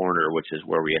southeast corner, which is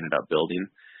where we ended up building,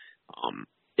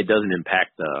 it doesn't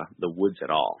impact the woods at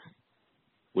all,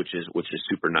 which is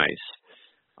super nice.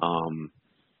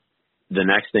 The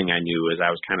next thing I knew is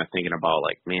I was kind of thinking about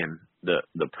like, man,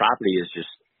 the property is just,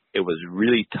 it was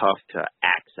really tough to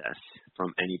access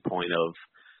from any point of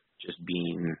just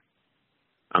being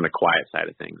on the quiet side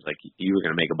of things. Like you were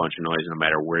going to make a bunch of noise no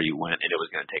matter where you went, and it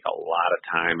was going to take a lot of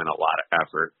time and a lot of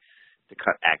effort to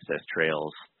cut access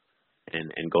trails and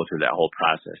go through that whole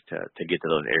process to get to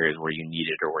those areas where you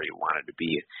needed or where you wanted to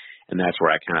be. And that's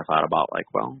where I kind of thought about like,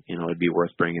 well, it'd be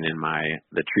worth bringing in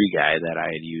the tree guy that I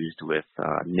had used with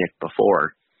Nick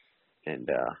before, and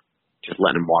just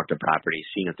letting him walk the property,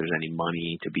 seeing if there's any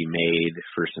money to be made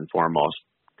first and foremost,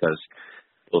 because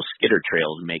those skidder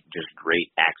trails make just great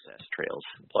access trails.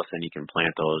 Plus, then you can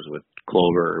plant those with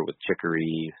clover, with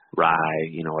chicory, rye,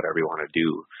 whatever you want to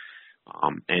do.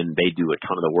 And they do a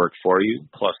ton of the work for you.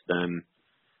 Plus, then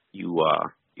you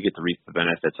get to reap the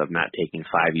benefits of not taking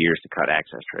 5 years to cut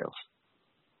access trails.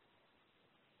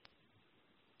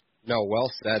 No,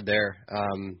 well said there.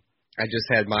 I just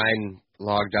had mine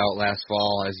logged out last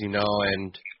fall, as you know,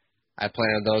 and I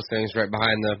planted those things right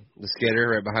behind the skidder,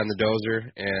 right behind the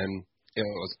dozer, and it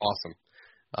was awesome.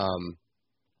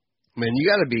 Man, you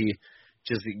got to be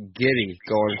just giddy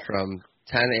going from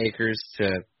 10 acres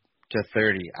to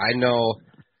 30. I know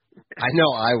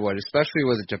I would, especially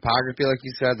with the topography, like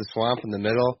you said, the swamp in the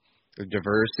middle, the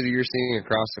diversity you're seeing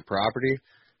across the property.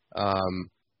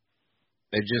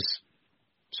 It just,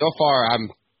 so far,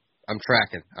 I'm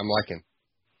tracking. I'm liking.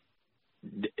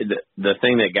 The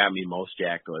thing that got me most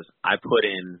jacked was I put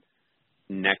in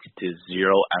next to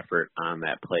zero effort on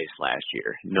that place last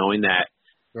year, knowing that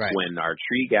when our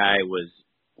tree guy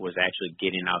was actually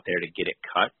getting out there to get it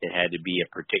cut, it had to be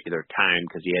a particular time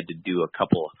because he had to do a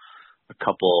couple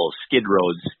skid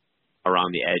roads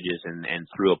around the edges and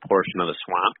through a portion of the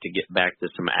swamp to get back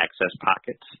to some access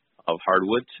pockets of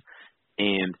hardwoods.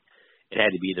 And it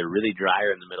had to be either really dry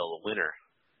or in the middle of winter.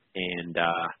 And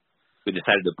we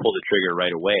decided to pull the trigger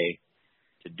right away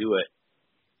to do it.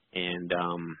 And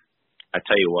I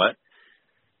tell you what,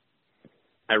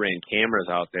 I ran cameras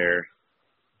out there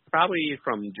probably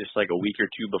from just like a week or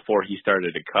two before he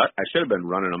started to cut. I should have been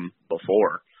running them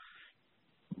before,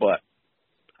 but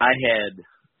I had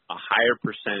a higher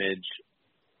percentage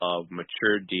of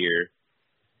mature deer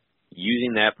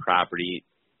using that property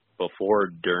before,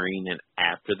 during, and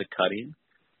after the cutting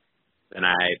than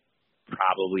I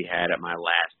probably had at my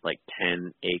last like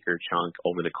 10-acre chunk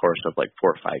over the course of like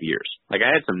 4 or 5 years. Like,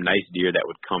 I had some nice deer that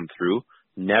would come through,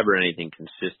 never anything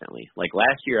consistently. Like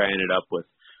last year I ended up with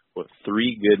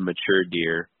 3 good mature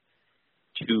deer,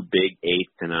 2 big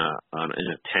 8s and a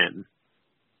 10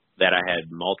 that I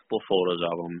had multiple photos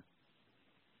of them,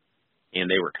 and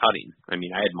they were cutting. I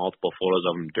mean, I had multiple photos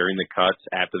of them during the cuts,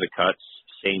 after the cuts,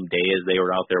 same day as they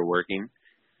were out there working.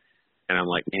 And I'm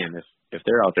like, man, if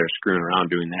they're out there screwing around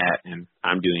doing that and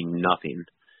I'm doing nothing,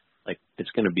 like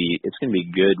it's gonna be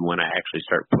good when I actually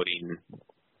start putting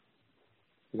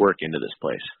work into this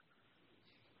place.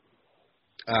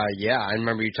 Yeah, I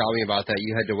remember you telling me about that.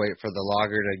 You had to wait for the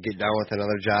logger to get done with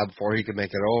another job before he could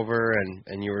make it over,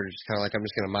 and you were just kind of like, I'm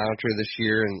just going to monitor this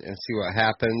year and see what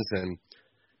happens, and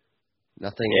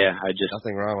nothing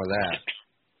wrong with that.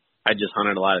 I just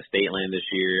hunted a lot of state land this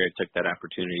year. I took that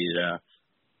opportunity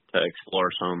to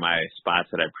explore some of my spots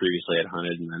that I previously had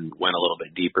hunted, and then went a little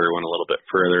bit deeper, went a little bit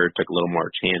further, took a little more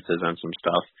chances on some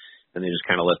stuff, and then just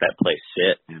kind of let that place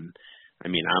sit. And I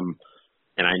mean,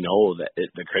 I know that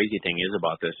the crazy thing is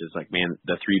about this is like, man,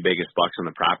 the 3 biggest bucks on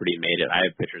the property made it. I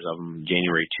have pictures of them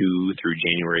January 2 through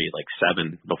January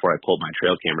 7 before I pulled my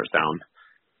trail cameras down.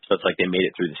 So it's like they made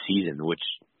it through the season, which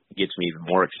gets me even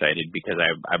more excited because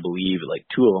I believe like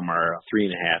 2 of them are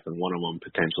 3.5 and one of them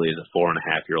potentially is a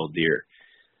 4.5-year-old deer.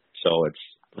 So it's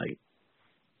like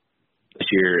this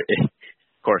year,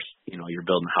 of course, you know, you're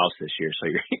building a house this year, so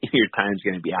your time's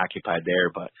going to be occupied there.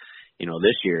 But, you know,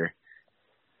 this year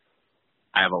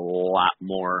I have a lot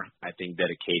more, I think,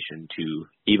 dedication to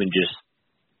even just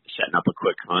setting up a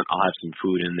quick hunt. I'll have some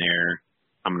food in there.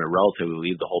 I'm going to relatively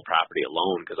leave the whole property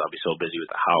alone because I'll be so busy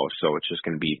with the house. So it's just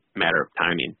going to be a matter of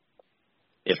timing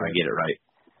if I get it right.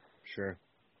 Sure.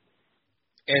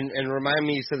 And remind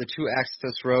me, you said the 2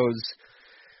 access roads,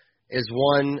 is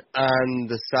one on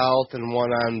the south and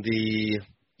one on the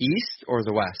east or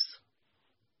the west?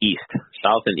 East,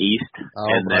 south and east. Oh,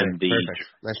 and then perfect.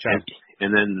 Nice job.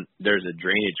 And then there's a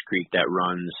drainage creek that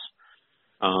runs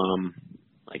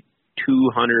like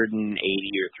 280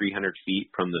 or 300 feet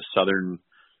from the southern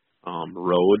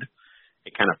road.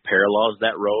 It kind of parallels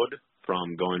that road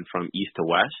from going from east to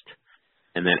west.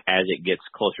 And then as it gets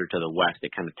closer to the west,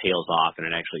 it kind of tails off and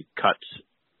it actually cuts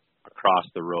across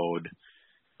the road,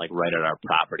 like right at our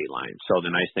property line. So the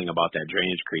nice thing about that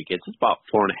drainage creek, it's about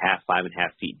 4.5, 5.5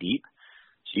 feet deep.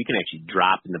 So you can actually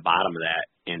drop in the bottom of that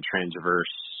and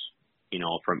transverse, you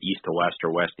know, from east to west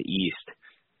or west to east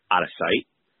out of sight.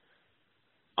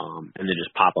 And then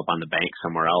just pop up on the bank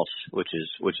somewhere else, which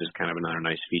is kind of another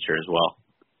nice feature as well.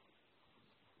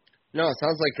 No, it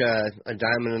sounds like a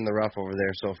diamond in the rough over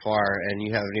there so far, and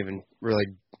you haven't even really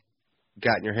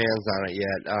gotten your hands on it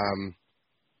yet.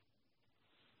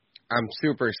 I'm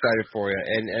super excited for you,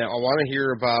 and I want to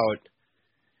hear about.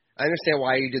 I understand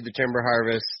why you did the timber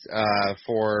harvest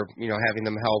for, you know, having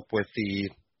them help with the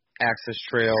access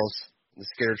trails, the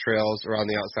skidder trails around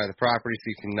the outside of the property, so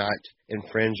you can not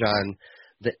infringe on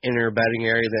the inner bedding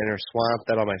area, the inner swamp.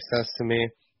 That all makes sense to me.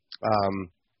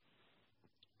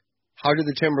 How did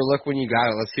the timber look when you got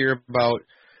it? Let's hear about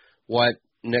what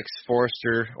Nick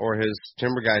Forrester or his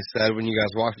timber guy said when you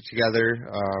guys walked it together,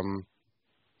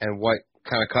 and what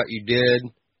kind of cut you did.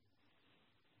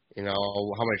 You know,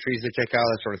 how many trees they take out,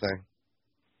 that sort of thing.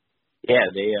 Yeah,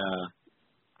 they.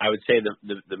 I would say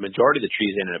the majority of the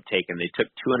trees they ended up taking. They took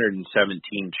 217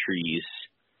 trees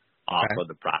off of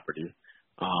the property.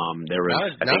 There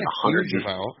was not a huge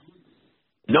amount.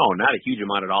 No, not a huge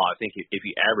amount at all. I think if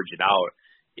you average it out,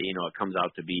 you know, it comes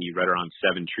out to be right around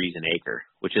 7 trees an acre,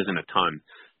 which isn't a ton.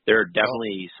 There are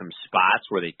definitely some spots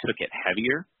where they took it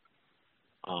heavier,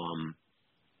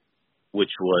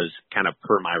 which was kind of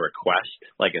per my request.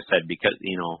 Like I said, because,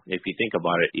 you know, if you think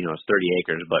about it, you know, it's 30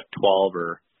 acres, but 12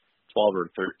 or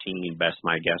 13, best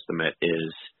my guesstimate,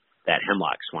 is that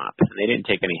hemlock swamp. And they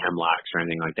didn't take any hemlocks or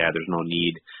anything like that. There's no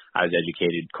need. I was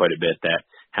educated quite a bit that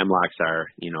hemlocks are,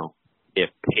 you know, if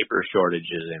paper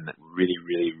shortages and really,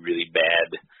 really, really bad,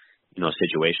 you know,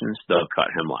 situations, they'll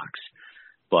cut hemlocks.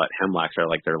 But hemlocks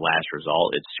are like their last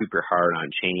result. It's super hard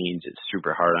on chains. It's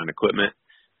super hard on equipment.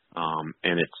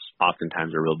 And it's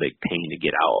oftentimes a real big pain to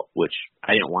get out, which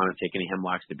I didn't want to take any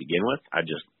hemlocks to begin with. I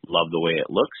just love the way it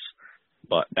looks.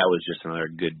 But that was just another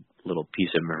good little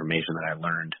piece of information that I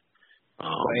learned.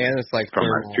 And it's like from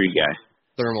thermal, our tree guy.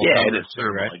 Thermal yeah, it is too,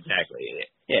 thermal, right? exactly.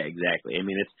 Yeah, exactly. I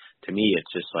mean, to me,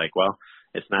 it's just like, well,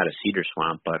 it's not a cedar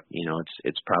swamp, but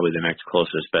it's probably the next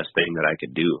closest best thing that I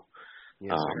could do.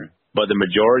 Yes, sir. But the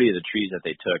majority of the trees that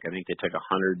they took, I think they took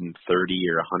 130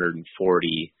 or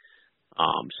 140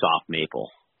 soft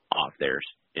maple off theirs,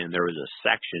 and there was a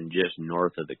section just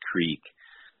north of the creek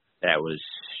that was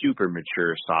super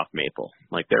mature soft maple.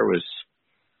 Like there was,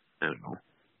 I don't know,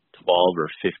 12 or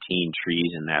 15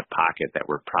 trees in that pocket that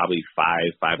were probably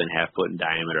 5.5 foot in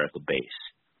diameter at the base.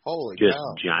 Holy just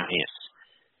cow. giants.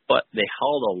 But they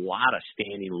held a lot of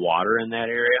standing water in that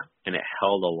area, and it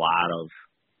held a lot of.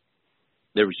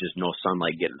 There was just no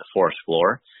sunlight getting to the forest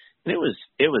floor, and it was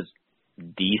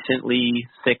decently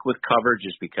thick with cover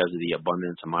just because of the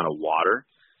abundant amount of water.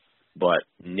 But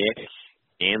Nick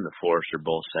and the forester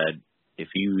both said,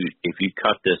 if you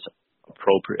cut this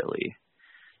appropriately,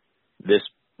 this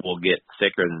will get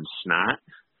thicker than snot,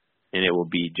 and it will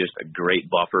be just a great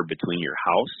buffer between your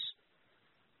house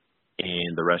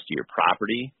and the rest of your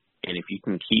property. And if you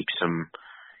can keep some,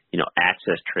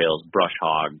 access trails brush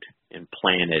hogged and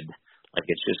planted, like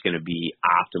it's just going to be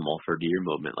optimal for deer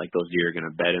movement. Like those deer are going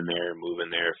to bed in there, move in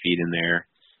there, feed in there.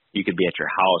 You could be at your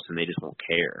house and they just won't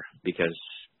care because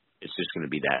it's just going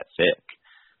to be that thick.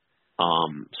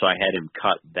 So I had him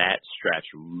cut that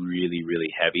stretch really,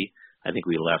 really heavy. I think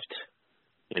we left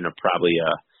the property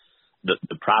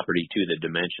to the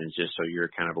dimensions, just so you're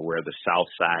kind of aware. The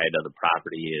south side of the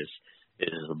property is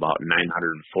about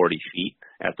 940 feet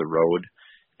at the road,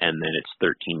 and then it's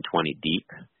 1320 deep,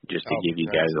 just to give you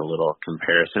guys a little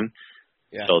comparison.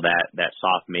 Yeah. So that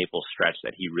soft maple stretch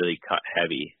that he really cut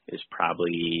heavy is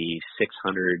probably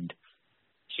 600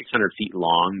 feet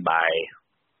long by,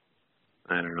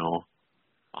 I don't know,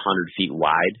 100 feet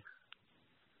wide.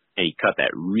 And he cut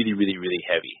that really, really, really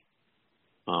heavy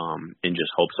in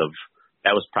just hopes of,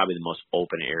 that was probably the most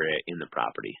open area in the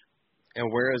property.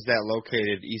 And where is that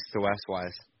located east to west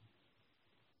wise?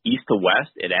 East to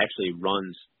west, it actually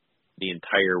runs the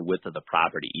entire width of the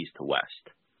property east to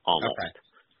west, almost.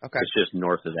 Okay. It's just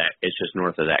north of that. It's just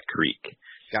north of that creek.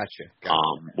 Gotcha.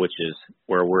 Which is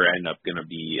where we're end up going to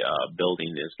be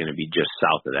building is going to be just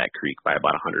south of that creek by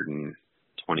about 120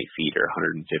 feet or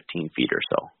 115 feet or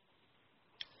so.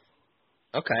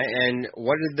 Okay. And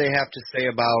what did they have to say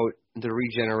about the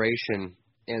regeneration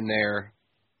in there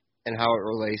and how it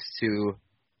relates to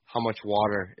how much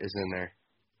water is in there?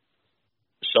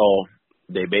 So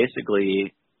they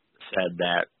basically said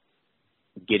that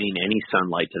getting any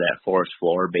sunlight to that forest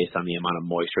floor based on the amount of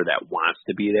moisture that wants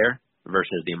to be there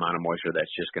versus the amount of moisture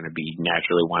that's just going to be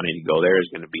naturally wanting to go there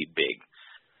is going to be big.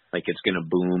 Like it's going to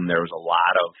boom.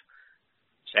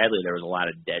 Sadly, there was a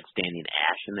lot of dead standing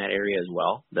ash in that area as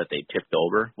well that they tipped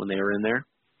over when they were in there.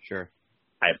 Sure.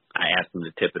 I asked them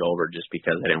to tip it over just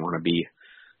because I didn't want to be,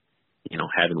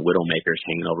 having widowmakers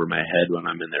hanging over my head when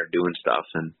I'm in there doing stuff,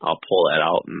 and I'll pull that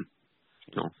out and,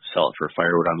 sell it for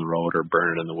firewood on the road or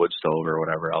burn it in the wood stove or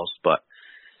whatever else. But,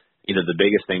 the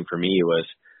biggest thing for me was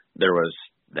there was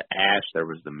the ash, there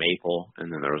was the maple, and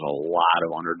then there was a lot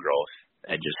of undergrowth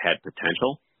that just had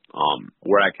potential.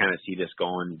 Where I kind of see this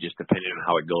going, just depending on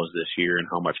how it goes this year and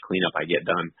how much cleanup I get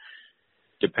done,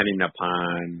 depending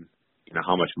upon,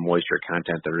 how much moisture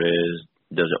content there is,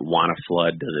 does it want to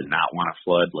flood, does it not want to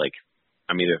flood? Like,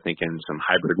 I'm either thinking some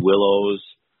hybrid willows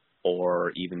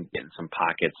or even getting some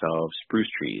pockets of spruce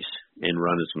trees and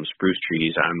running some spruce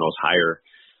trees on those higher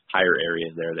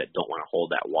areas there that don't want to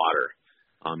hold that water,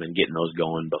 and getting those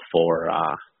going before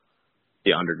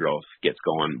the undergrowth gets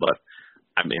going. But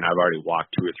I mean, I've already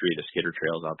walked 2 or 3 of the skidder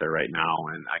trails out there right now,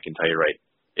 and I can tell you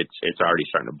it's already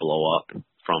starting to blow up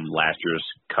from last year's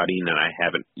cutting, and I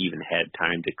haven't even had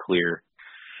time to clear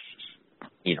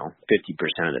 50%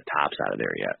 of the tops out of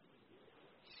there yet.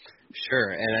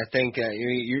 Sure, and I think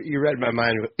you read my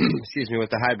mind, excuse me, with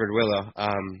the hybrid willow. I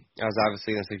was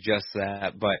obviously going to suggest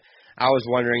that, but I was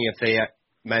wondering if they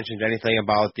mentioned anything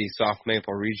about the soft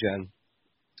maple regen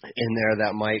in there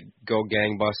that might go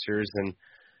gangbusters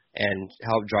and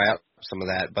help dry up some of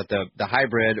that. But the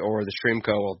hybrid or the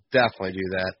Streamco will definitely do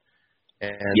that.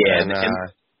 And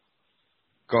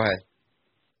go ahead.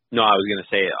 No, I was going to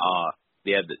say,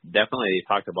 definitely they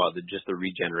talked about just the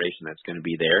regeneration that's going to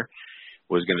be there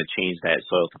was going to change that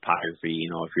soil topography.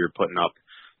 If you're putting up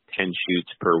 10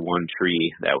 shoots per one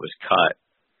tree that was cut,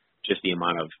 just the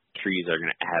amount of trees that are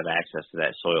going to have access to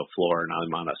that soil floor and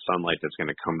the amount of sunlight that's going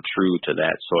to come true to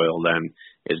that soil then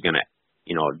is going to,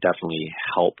 definitely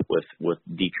help with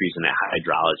decreasing that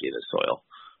hydrology of the soil.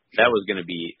 That was going to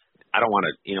be, I don't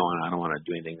want to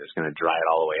do anything that's going to dry it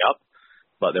all the way up,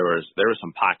 but there was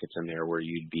some pockets in there where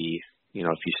you'd be,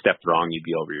 if you stepped wrong, you'd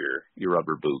be over your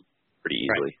rubber boot pretty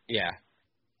easily. Right. Yeah.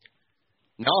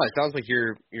 No, it sounds like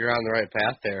you're on the right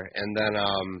path there. And then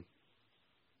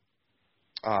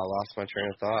I lost my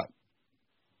train of thought.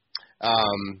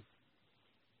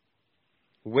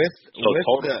 Go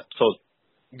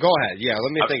ahead. Yeah,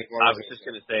 let me think. I was just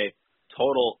going to say,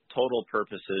 total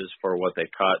purposes for what they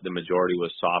cut, the majority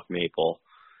was soft maple.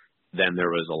 Then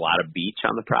there was a lot of beech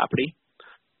on the property.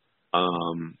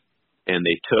 And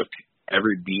they took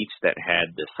every beech that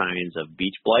had the signs of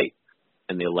beech blight,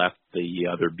 and they left the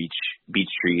other beech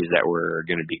trees that were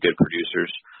going to be good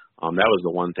producers. That was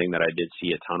the one thing that I did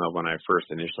see a ton of when I first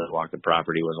initially walked the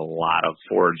property, was a lot of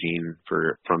foraging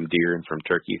from deer and from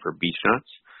turkey for beech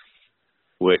nuts,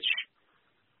 which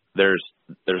there's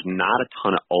not a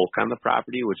ton of oak on the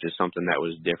property, which is something that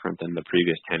was different than the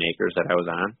previous 10 acres that I was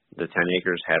on. The 10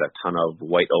 acres had a ton of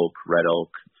white oak, red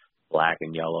oak, black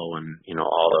and yellow, and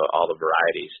all the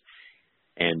varieties.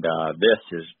 And this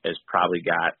is probably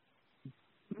got,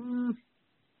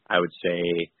 I would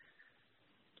say,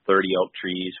 30 oak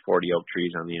trees, 40 oak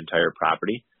trees on the entire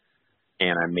property.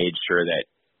 And I made sure that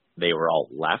they were all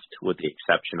left, with the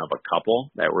exception of a couple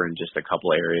that were in just a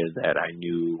couple areas that I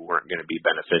knew weren't going to be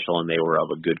beneficial, and they were of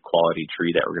a good quality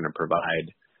tree that were going to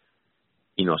provide,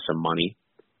 some money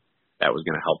that was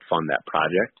going to help fund that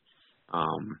project.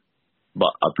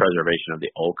 But a preservation of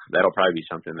the oak, that'll probably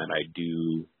be something that I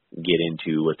do get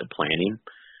into with the planning,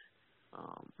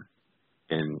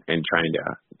 and trying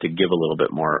to give a little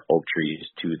bit more oak trees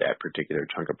to that particular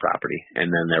chunk of property. And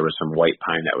then there was some white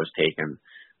pine that was taken.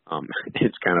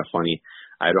 It's kind of funny.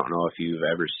 I don't know if you've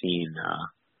ever seen,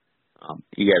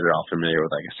 you guys are all familiar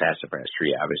with like a sassafras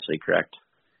tree, obviously, correct?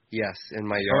 Yes, in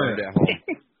my yard at home.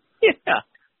 Yeah.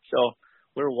 So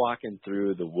we're walking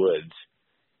through the woods,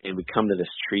 and we come to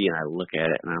this tree, and I look at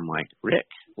it, and I'm like, Rick,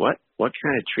 what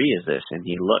kind of tree is this? And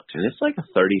he looked, and it's like a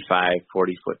 35,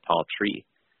 40-foot tall tree,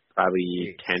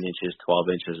 probably 10 inches, 12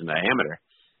 inches in diameter.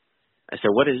 I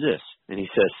said, what is this? And he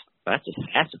says, that's a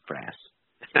sassafras.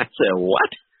 I said,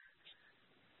 what?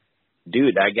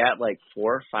 Dude, I got like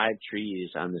 4 or 5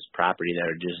 trees on this property that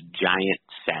are just giant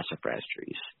sassafras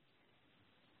trees.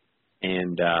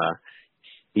 And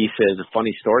he says a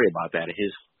funny story about that.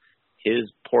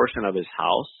 His portion of his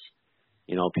house,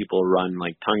 people run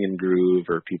like tongue and groove,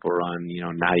 or people run,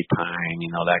 knotty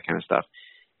pine, that kind of stuff.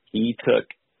 He took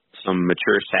some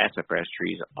mature sassafras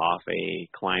trees off a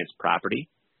client's property,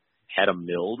 had them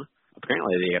milled.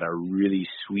 Apparently they had a really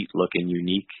sweet looking,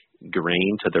 unique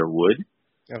grain to their wood.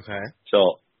 Okay.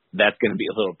 So that's going to be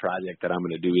a little project that I'm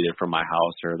going to do either for my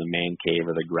house or the man cave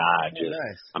or the garage. Oh,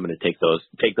 nice. I'm going to take those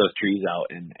trees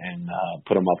out and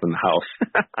put them up in the house.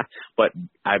 But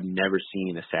I've never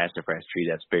seen a sassafras tree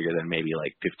that's bigger than maybe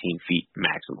like 15 feet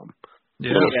maximum.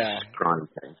 Yeah. Scrawny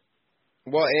thing.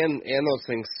 Well, and those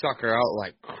things sucker out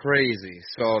like crazy.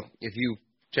 So if you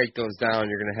take those down,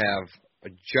 you're going to have a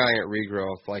giant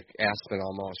regrowth, like aspen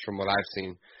almost, from what I've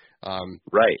seen.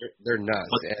 Right. They're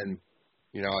nuts, and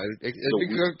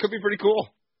it could be pretty cool.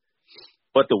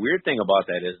 But the weird thing about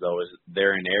that is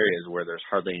they're in areas where there's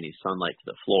hardly any sunlight to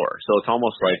the floor. So it's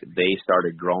almost like they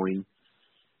started growing,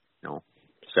 75,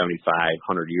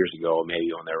 100 years ago,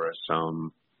 maybe, when there was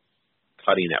some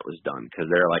cutting that was done, because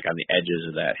they're like on the edges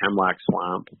of that hemlock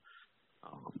swamp.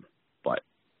 But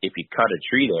if you cut a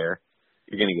tree there,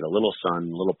 you're going to get a little sun,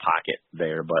 a little pocket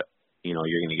there, but you're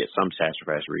going to get some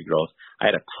sassafras regrowth. I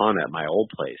had a ton at my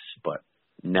old place, but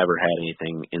never had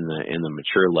anything in the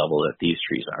mature level that these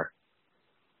trees are.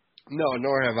 No,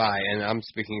 nor have I, and I'm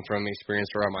speaking from experience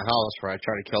around my house where I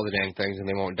try to kill the dang things and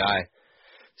they won't die.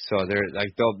 So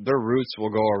their roots will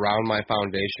go around my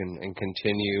foundation and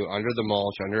continue under the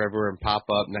mulch, under everywhere, and pop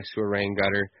up next to a rain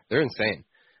gutter. They're insane.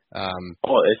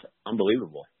 It's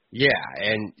unbelievable. Yeah,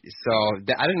 and so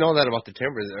I didn't know that about the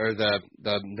timber or the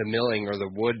milling or the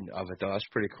wood of it, though. That's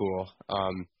pretty cool.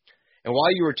 And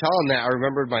while you were telling that, I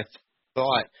remembered my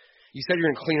thought. You said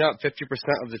you're going to clean up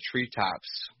 50% of the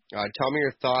treetops. Tell me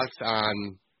your thoughts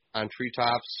on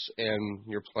treetops and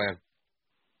your plan.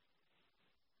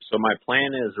 So my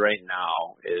plan is right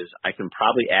now is I can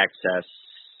probably access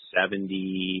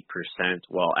 70%.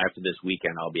 Well, after this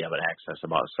weekend, I'll be able to access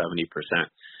about 70%.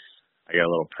 I got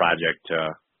a little project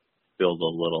to build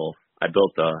I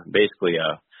built basically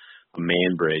a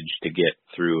man bridge to get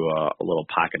through a little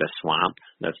pocket of swamp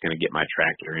that's going to get my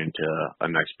tractor into a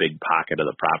next big pocket of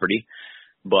the property.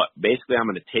 But basically I'm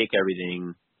going to take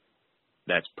everything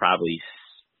that's probably,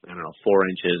 4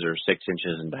 inches or 6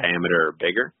 inches in diameter or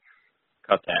bigger,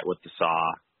 cut that with the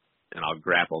saw, and I'll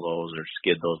grapple those or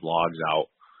skid those logs out,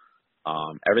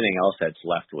 Everything else that's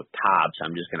left with tops,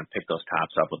 I'm just going to pick those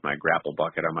tops up with my grapple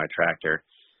bucket on my tractor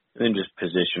and then just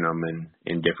position them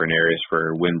in different areas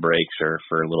for windbreaks or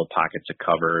for little pockets of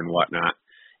cover and whatnot,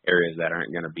 areas that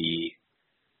aren't going to be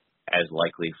as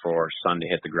likely for sun to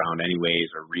hit the ground anyways,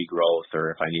 or regrowth,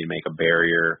 or if I need to make a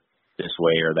barrier this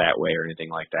way or that way or anything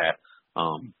like that.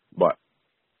 But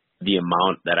the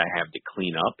amount that I have to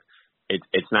clean up,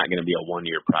 it's not going to be a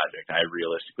one-year project. I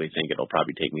realistically think it'll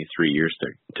probably take me 3 years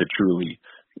to truly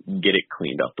get it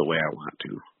cleaned up the way I want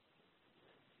to.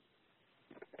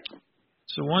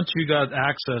 So once you got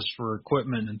access for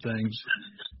equipment and things,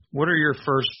 what are your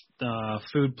first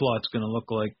food plots going to look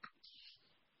like?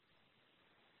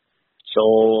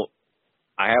 So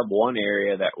I have one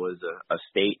area that was a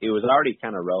state. It was already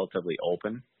kind of relatively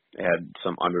open. It had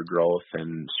some undergrowth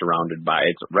and surrounded by,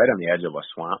 it's right on the edge of a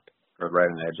swamp, or right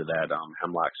on the edge of that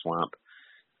hemlock swamp.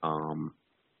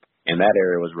 And that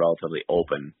area was relatively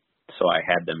open. So I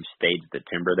had them stage the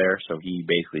timber there. So he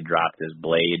basically dropped his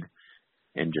blade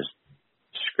and just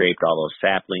scraped all those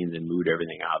saplings and moved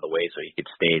everything out of the way so he could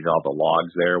stage all the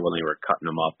logs there when they were cutting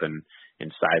them up and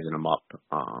sizing them up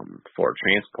for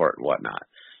transport and whatnot.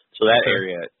 So that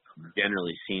area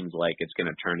generally seems like it's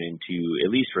going to turn into,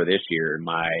 at least for this year,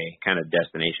 my kind of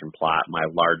destination plot, my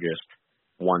largest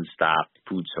one-stop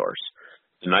food source.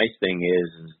 The nice thing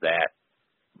is that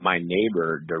my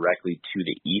neighbor directly to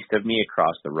the east of me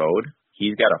across the road,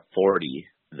 he's got a 40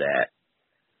 that,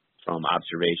 from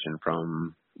observation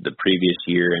from the previous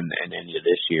year and into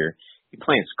this year, he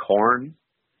plants corn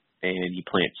and he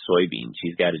plants soybeans.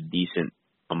 He's got a decent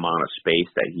amount of space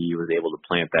that he was able to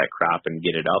plant that crop and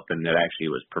get it up, and it actually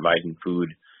was providing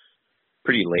food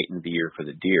pretty late in the year for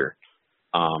the deer.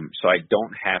 So I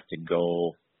don't have to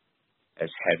go as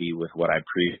heavy with what I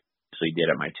previously did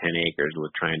at my 10 acres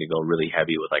with trying to go really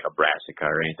heavy with like a brassica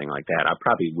or anything like that. I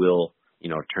probably will,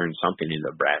 turn something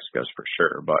into brassicas for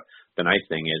sure. But the nice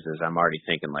thing is I'm already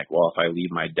thinking like, well, if I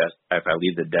leave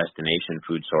the destination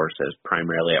food source as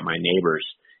primarily at my neighbor's,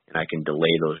 and I can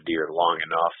delay those deer long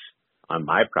enough on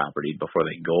my property before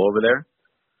they go over there,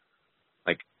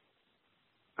 like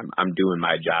I'm doing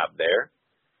my job there,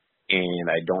 and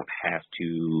I don't have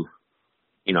to,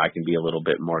 I can be a little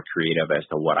bit more creative as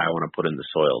to what I want to put in the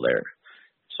soil there.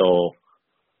 So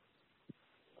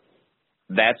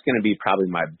that's going to be probably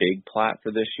my big plot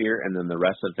for this year. And then the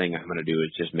rest of the thing I'm going to do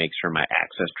is just make sure my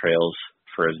access trails,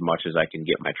 for as much as I can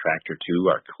get my tractor to,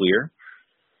 are clear.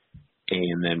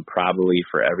 And then probably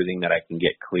for everything that I can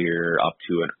get clear up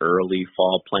to an early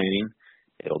fall planting,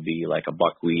 it'll be like a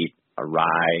buckwheat, a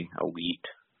rye, a wheat,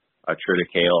 a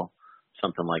triticale,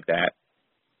 something like that.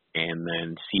 And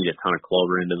then seed a ton of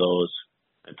clover into those,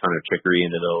 a ton of chicory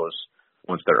into those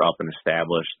once they're up and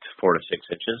established 4 to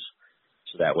 6 inches.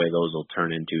 So that way those will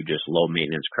turn into just low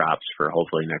maintenance crops for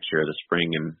hopefully next year, the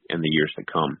spring and the years to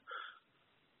come.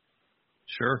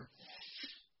 Sure.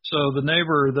 So the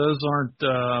neighbor, those aren't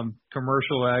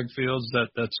commercial ag fields.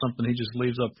 That's something he just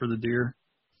leaves up for the deer.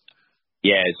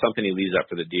 Yeah, it's something he leaves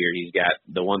up for the deer. He's got,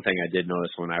 the one thing I did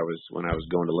notice when I was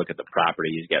going to look at the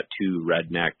property, he's got 2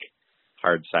 redneck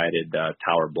hard-sided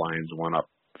tower blinds, one up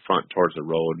front towards the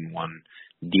road and one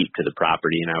deep to the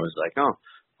property. And I was like, oh,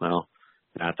 well,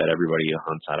 not that everybody who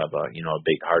hunts out of a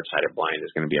big hard-sided blind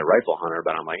is going to be a rifle hunter,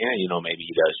 but I'm like, maybe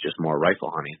he does just more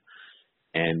rifle hunting.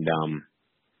 And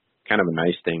kind of a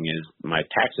nice thing is my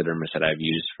taxidermist that I've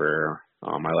used for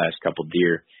my last couple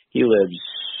deer, he lives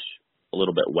a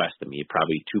little bit west of me,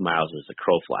 probably 2 miles as the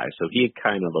crow flies. So he had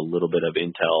kind of a little bit of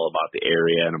intel about the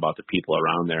area and about the people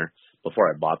around there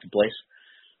before I bought the place.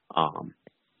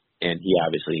 And he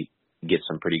obviously gets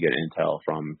some pretty good intel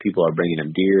from people who are bringing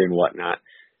him deer and whatnot.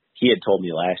 He had told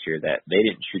me last year that they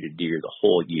didn't shoot a deer the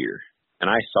whole year. And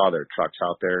I saw their trucks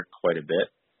out there quite a bit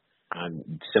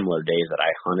on similar days that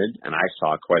I hunted, and I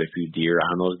saw quite a few deer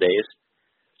on those days,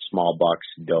 small bucks,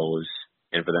 does,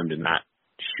 and for them to not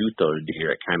shoot those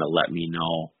deer, it kind of let me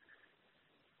know.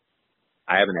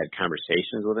 I haven't had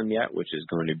conversations with them yet, which is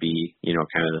going to be,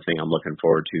 kind of the thing I'm looking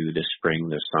forward to this spring,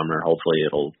 this summer. Hopefully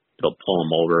it'll pull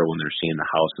them over when they're seeing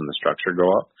the house and the structure go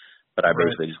up. But I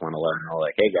basically just want to let them know,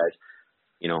 like, hey guys,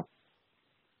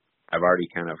 I've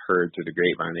already kind of heard through the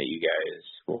grapevine that you guys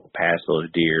will pass those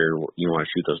deer. You want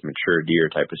to shoot those mature deer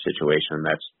type of situation.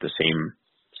 That's the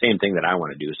same thing that I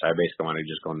want to do. So I basically want to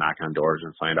just go knock on doors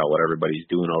and find out what everybody's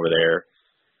doing over there.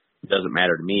 It doesn't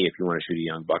matter to me if you want to shoot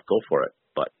a young buck, go for it.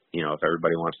 But, if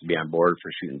everybody wants to be on board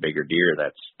for shooting bigger deer,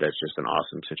 that's just an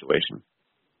awesome situation.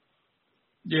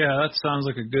 Yeah, that sounds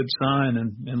like a good sign.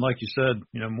 And like you said,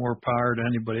 more power to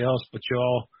anybody else, but you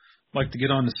all like to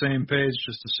get on the same page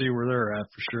just to see where they're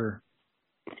at for sure.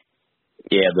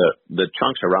 Yeah, the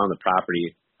chunks around the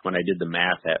property, when I did the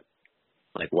math at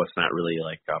like what's not really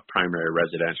like a primary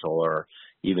residential, or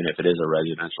even if it is a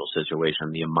residential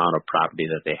situation, the amount of property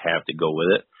that they have to go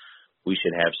with it, we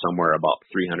should have somewhere about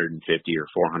 350 or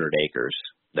 400 acres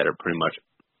that are pretty much,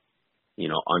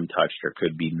 untouched or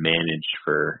could be managed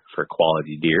for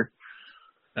quality deer.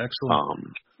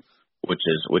 Excellent. Which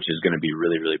is going to be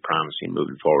really, really promising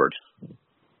moving forward.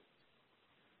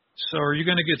 So are you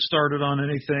going to get started on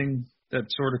anything that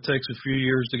sort of takes a few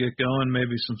years to get going,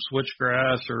 maybe some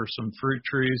switchgrass or some fruit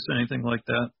trees, anything like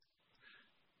that?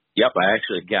 Yep, I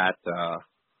actually got,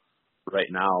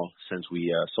 right now, since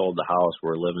we sold the house,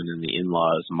 we're living in the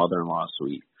in-laws, mother-in-law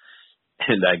suite.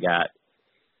 And I got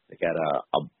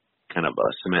a kind of a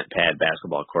cement pad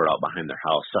basketball court out behind their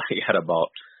house. So I got about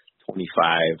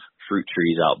 25 fruit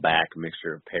trees out back, a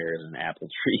mixture of pears and apple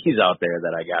trees out there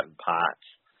that I got in pots.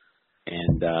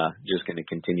 And just going to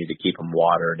continue to keep them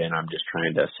watered, and I'm just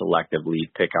trying to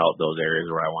selectively pick out those areas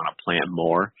where I want to plant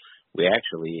more. We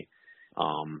actually,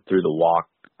 through the walk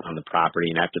on the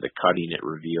property and after the cutting, it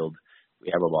revealed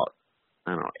we have about,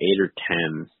 8 or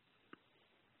 10,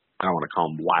 I don't want to call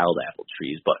them wild apple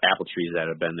trees, but apple trees that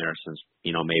have been there since,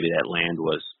 maybe that land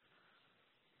was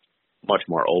much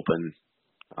more open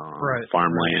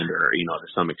farmland or,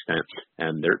 to some extent.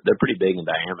 And they're pretty big in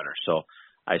diameter. So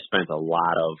I spent a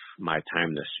lot of my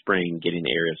time this spring getting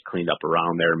the areas cleaned up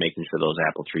around there, making sure those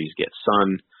apple trees get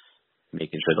sun,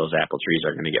 making sure those apple trees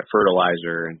are going to get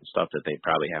fertilizer and stuff that they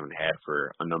probably haven't had for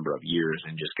a number of years,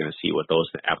 and just going to see what those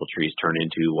apple trees turn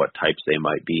into, what types they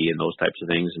might be, and those types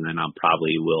of things. And then I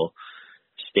probably will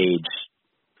stage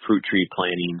fruit tree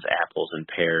plantings, apples and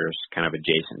pears, kind of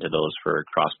adjacent to those for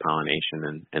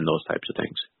cross-pollination and those types of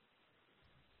things.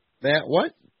 Matt,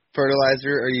 what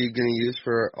fertilizer are you going to use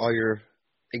for all your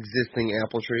existing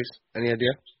apple trees? Any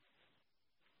idea?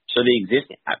 So the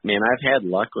existing, I've had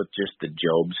luck with just the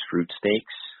Job's fruit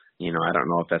stakes. I don't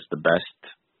know if that's the best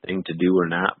thing to do or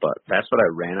not, but that's what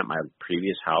I ran at my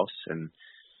previous house. And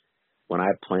when I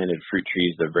planted fruit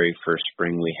trees the very first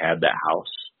spring we had that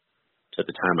house, to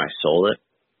the time I sold it,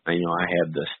 I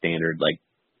had the standard like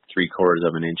 3/4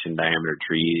 of an inch in diameter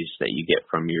trees that you get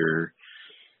from your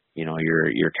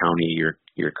county,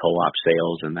 your co-op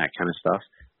sales and that kind of stuff.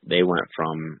 They went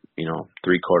from,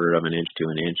 3/4 of an inch to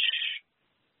an inch,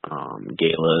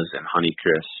 galas and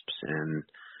Honeycrisps and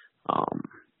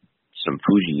some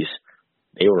Fujis.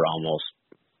 They were almost,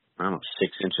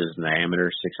 6 inches in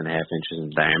diameter, 6.5 inches in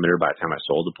diameter by the time I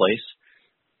sold the place.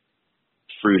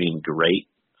 Fruiting great.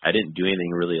 I didn't do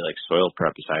anything really like soil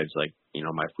prep besides like,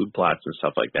 my food plots and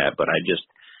stuff like that, but I just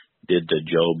did the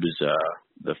Job's,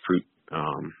 the fruit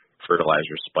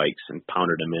fertilizer spikes and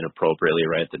pounded them in appropriately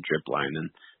right at the drip line, and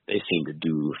they seem to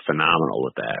do phenomenal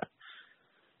with that.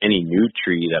 Any new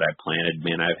tree that I planted,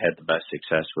 I've had the best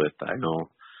success with. I know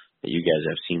that you guys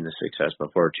have seen the success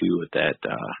before too with that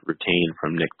Retain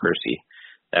from Nick Percy.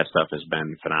 That stuff has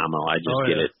been phenomenal. I just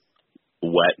get it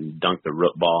wet and dunk the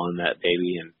root ball in that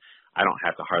baby, and I don't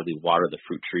have to hardly water the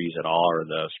fruit trees at all or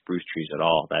the spruce trees at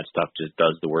all. That stuff just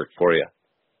does the work for you.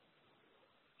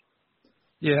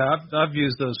 Yeah, I've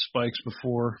used those spikes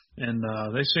before, and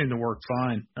they seem to work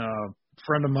fine. A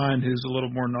friend of mine who's a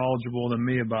little more knowledgeable than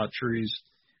me about trees,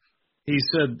 he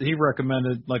said he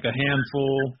recommended like a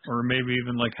handful or maybe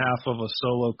even like half of a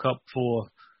solo cup full of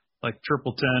like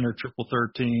 1010 or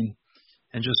 13,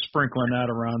 and just sprinkling that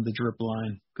around the drip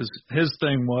line. Because his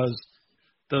thing was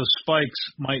those spikes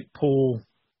might pull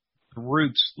the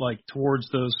roots like towards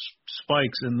those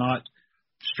spikes and not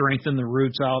strengthen the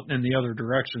roots out in the other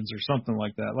directions or something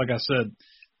like that. Like I said,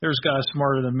 there's guys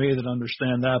smarter than me that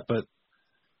understand that, but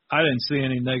I didn't see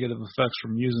any negative effects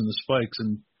from using the spikes.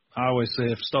 And I always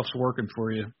say if stuff's working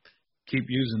for you, keep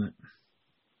using it.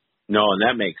 No, and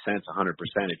that makes sense 100%.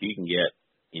 If you can get,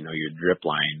 your drip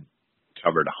line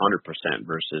covered 100%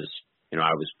 versus,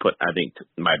 I think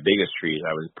my biggest trees,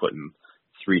 I was putting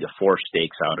 3 to 4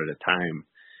 stakes out at a time.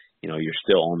 You're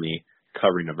still only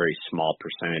covering a very small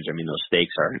percentage. Those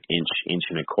stakes are an inch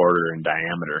and a quarter in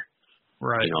diameter.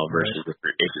 Right. Versus if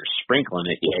you're sprinkling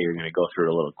it, you're going to go through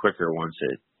it a little quicker once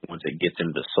it gets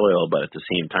into the soil. But at the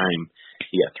same time,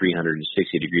 you got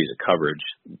 360 degrees of coverage.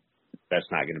 That's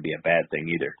not going to be a bad thing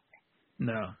either.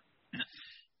 No.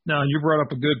 Now, you brought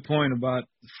up a good point about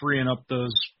freeing up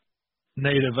those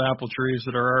native apple trees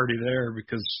that are already there,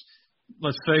 because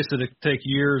let's face it takes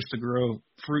years to grow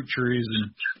fruit trees,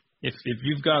 and if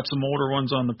you've got some older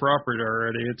ones on the property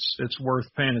already, it's worth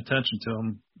paying attention to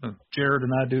them. Jared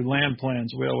and I do land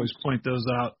plans. We always point those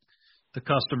out to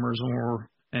customers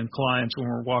and clients when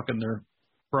we're walking their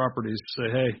properties. Say,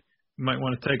 hey, you might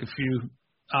want to take a few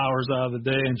hours out of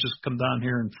the day and just come down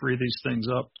here and free these things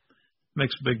up.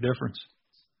 Makes a big difference.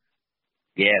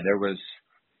 Yeah, there was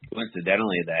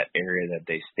coincidentally that area that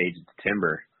they staged the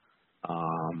timber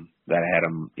that I had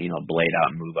them, blade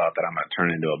out and move out that I'm going to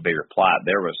turn into a bigger plot.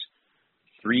 There was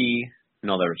there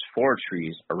was 4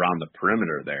 trees around the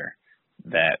perimeter there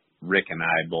that Rick and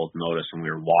I both noticed when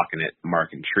we were walking it,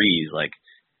 marking trees. Like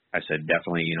I said,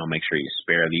 definitely, make sure you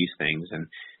spare these things. And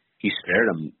he spared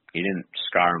them. He didn't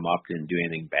scar them up, didn't do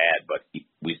anything bad, but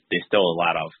they still a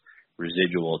lot of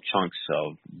residual chunks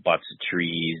of butts of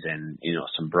trees and,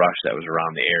 some brush that was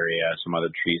around the area, some other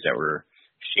trees that were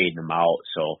shading them out.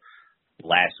 So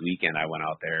last weekend I went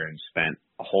out there and spent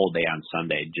a whole day on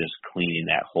Sunday just cleaning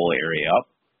that whole area up.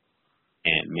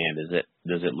 And man,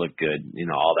 does it look good?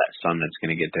 All that sun that's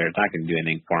going to get there. It's not going to do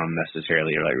anything for them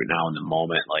necessarily, or like right now in the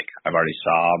moment. Like I've already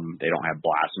saw them. They don't have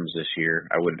blossoms this year.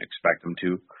 I wouldn't expect them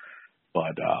to,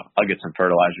 but I'll get some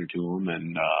fertilizer to them,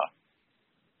 and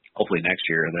hopefully next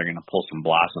year they're going to pull some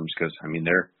blossoms because I mean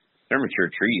they're mature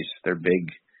trees. They're big.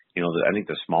 I think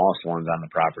the smallest ones on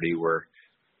the property were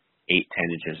 8-10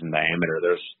 inches in diameter.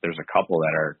 There's a couple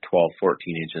that are 12-14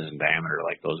 inches in diameter,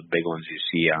 like those big ones you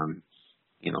see on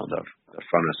the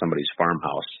front of somebody's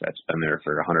farmhouse that's been there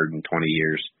for 120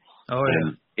 years. Oh, yeah.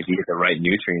 And if you get the right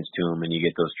nutrients to them and you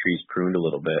get those trees pruned a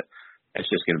little bit, it's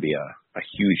just going to be a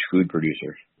huge food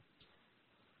producer.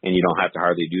 And you don't have to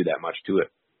hardly do that much to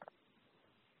it.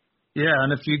 Yeah,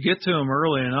 and if you get to them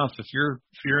early enough, if you're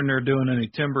in there doing any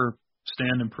timber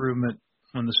stand improvement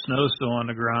when the snow's still on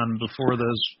the ground before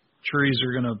those trees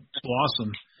are going to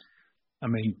blossom, I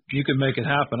mean, you can make it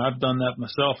happen. I've done that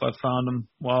myself. I found them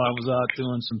while I was out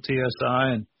doing some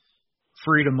TSI and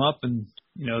freed them up, and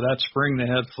that spring they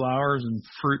had flowers and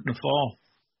fruit in the fall.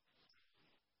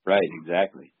 Right,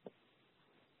 exactly.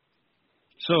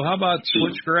 So how about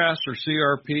switchgrass or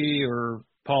CRP or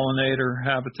pollinator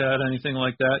habitat, anything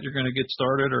like that you're going to get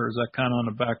started, or is that kind of on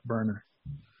the back burner?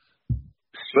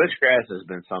 Switchgrass has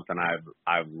been something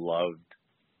I've loved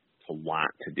to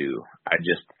want to do. I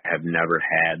just have never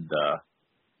had the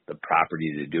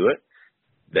property to do it.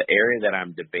 The area that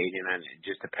I'm debating on, it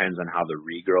just depends on how the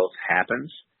regrowth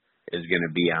happens, is going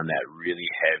to be on that really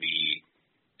heavy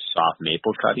soft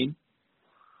maple cutting.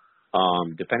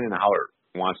 Depending on how it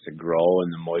wants to grow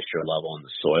and the moisture level in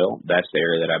the soil, that's the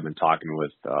area that I've been talking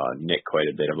with Nick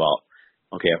quite a bit about.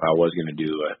 Okay, if I was going to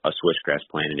do a switchgrass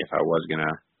planting, if I was going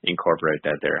to incorporate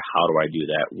that there, how do I do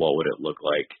that? What would it look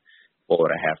like? What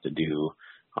would I have to do?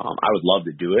 I would love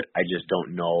to do it. I just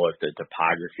don't know if the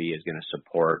topography is going to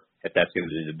support, if that's going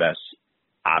to be the best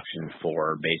option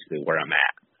for basically where I'm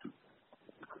at.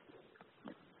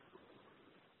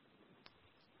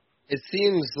 It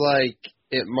seems like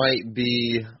it might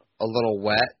be a little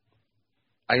wet.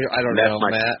 I don't know,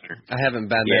 Matt. I haven't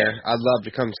been there. I'd love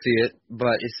to come see it,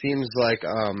 but it seems like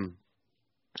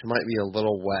it might be a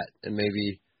little wet, and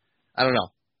maybe, I don't know.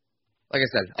 Like I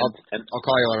said, I'll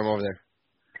call you when I'm over there.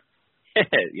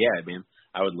 Yeah, I mean,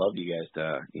 I would love you guys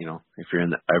to, if you're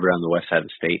ever on the west side of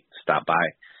the state, stop by.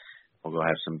 We'll go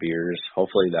have some beers.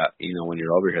 Hopefully that, when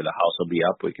you're over here, the house will be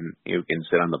up. You can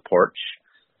sit on the porch,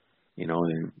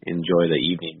 and enjoy the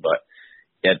evening. But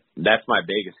that's my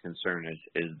biggest concern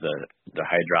is the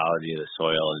hydrology of the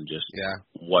soil and just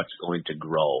what's going to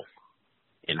grow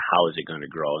and how is it going to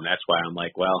grow. And that's why I'm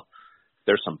like, well,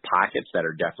 there's some pockets that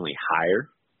are definitely higher.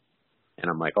 And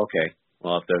I'm like, okay,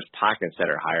 well, if there's pockets that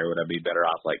are higher, would I be better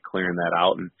off like clearing that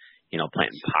out and,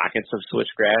 planting pockets of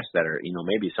switchgrass that are,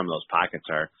 maybe some of those pockets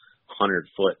are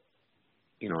 100-foot,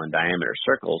 in diameter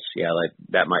circles. Yeah, like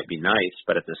that might be nice,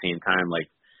 but at the same time, like,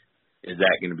 is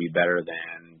that going to be better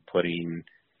than putting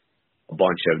a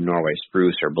bunch of Norway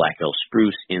spruce or Black Hill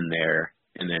spruce in there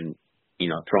and then,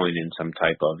 throwing in some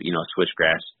type of,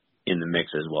 switchgrass in the mix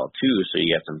as well too, so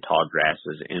you get some tall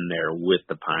grasses in there with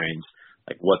the pines?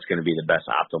 Like, what's going to be the best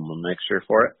optimal mixture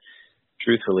for it?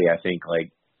 Truthfully, I think, like,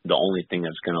 the only thing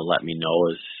that's going to let me know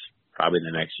is probably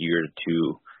the next year or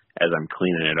two as I'm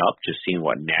cleaning it up, just seeing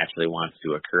what naturally wants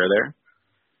to occur there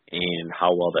and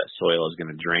how well that soil is going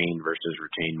to drain versus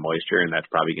retain moisture, and that's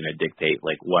probably going to dictate,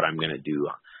 like, what I'm going to do.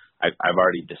 I've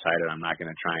already decided I'm not going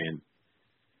to try and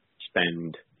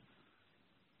spend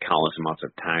countless amounts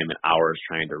of time and hours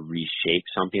trying to reshape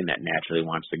something that naturally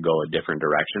wants to go a different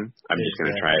direction. I'm just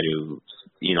going to try to,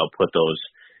 put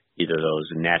either those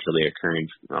naturally occurring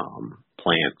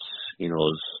plants,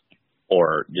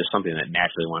 or just something that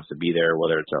naturally wants to be there,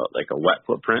 whether it's like a wet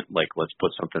footprint, like let's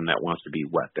put something that wants to be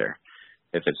wet there.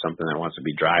 If it's something that wants to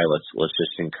be dry, let's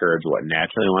just encourage what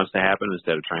naturally wants to happen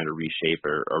instead of trying to reshape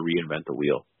or reinvent the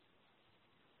wheel.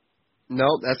 No,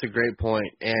 that's a great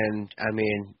point. And, I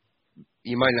mean,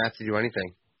 you might not have to do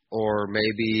anything, or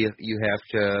maybe you have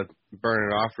to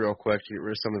burn it off real quick to get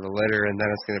rid of some of the litter, and then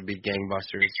it's going to be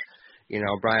gangbusters.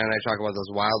 Brian and I talk about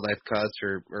those wildlife cuts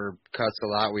or cuts a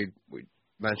lot. We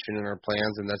mentioned in our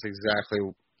plans, and that's exactly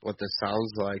what this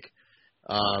sounds like.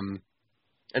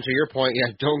 And to your point,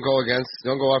 yeah, don't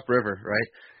go upriver, right?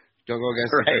 Don't go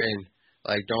against the grain.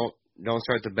 Like, don't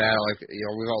start the battle. Like,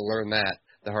 we've all learned that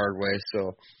the hard way.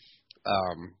 So,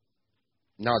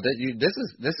 no,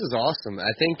 this is awesome.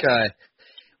 I think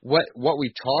what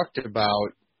we talked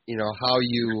about, how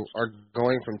you are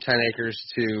going from 10 acres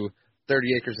to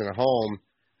 30 acres in a home.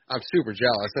 I'm super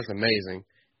jealous. That's amazing.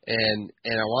 And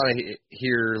I want to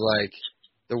hear like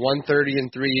the 130 in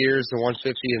 3 years, the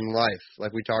 150 in life,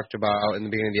 like we talked about in the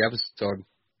beginning of the episode,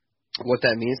 what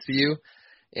that means to you.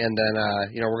 And then,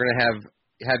 we're going to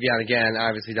have you on again,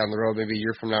 obviously down the road, maybe a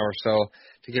year from now or so,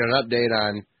 to get an update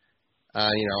on,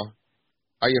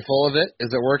 are you full of it?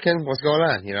 Is it working? What's going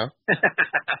on?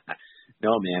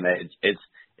 No, man,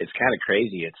 it's kind of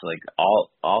crazy. It's like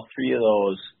all three of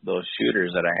those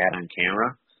shooters that I had on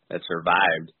camera that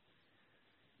survived,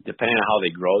 depending on how they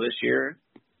grow this year,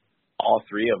 all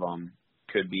three of them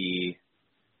could be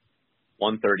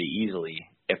 130 easily,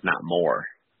 if not more.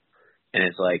 And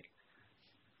it's like,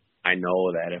 I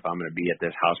know that if I'm going to be at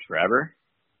this house forever,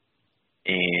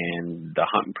 and the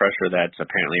hunting pressure that's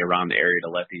apparently around the area to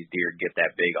let these deer get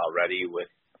that big already with,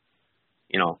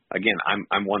 again,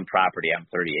 I'm one property, I'm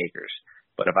 30 acres.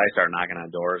 But if I start knocking on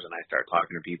doors and I start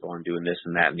talking to people and doing this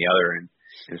and that and the other and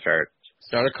start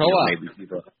a co-op. Maybe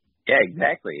people, yeah,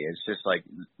 exactly. It's just like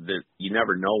you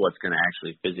never know what's going to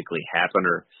actually physically happen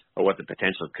or what the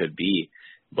potential could be.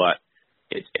 But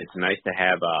it's nice to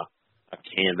have a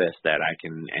canvas that I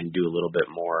can and do a little bit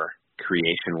more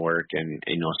creation work and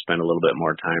spend a little bit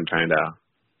more time trying to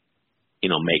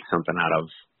make something out of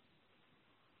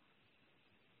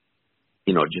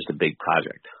just a big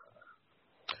project.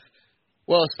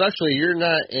 Well, especially you're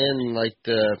not in like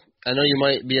I know you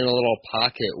might be in a little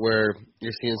pocket where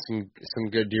you're seeing some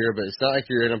good deer, but it's not like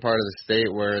you're in a part of the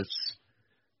state where it's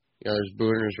there's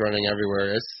booners running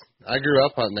everywhere. I grew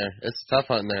up hunting there. It's tough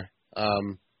hunting there.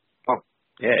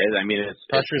 Yeah, I mean, it's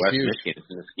West huge. Michigan. It's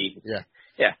Muskegon.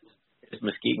 Yeah. It's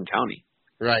Muskegon County.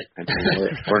 Right. I mean,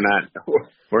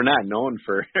 we're not known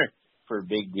for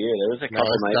big deer. There was a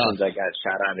couple nice ones that got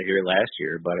shot out of here last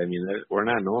year, but I mean, we're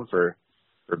not known for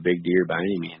big deer by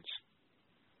any means.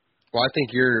 Well, I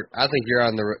think you're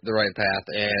on the right path.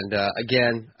 And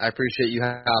again, I appreciate you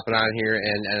hopping on here,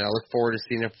 and I look forward to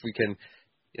seeing if we can,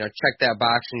 check that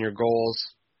box in your goals.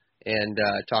 And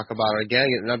talk about it again,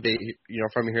 get an update,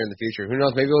 from you here in the future. Who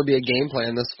knows? Maybe it'll be a game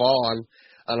plan this fall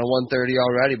on a 130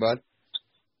 already, bud.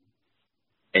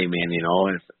 Hey man,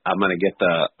 if I'm gonna get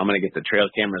the trail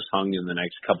cameras hung in the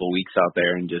next couple of weeks out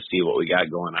there and just see what we got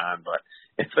going on. But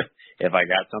if I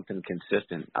got something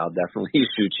consistent, I'll definitely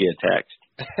shoot you a text.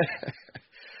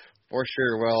 For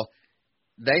sure. Well,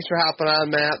 thanks for hopping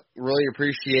on, Matt. Really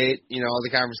appreciate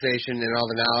the conversation and all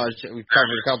the knowledge. We've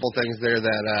covered a couple things there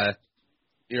that.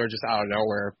 Just out of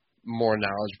nowhere, more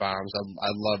knowledge bombs.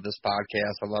 I love this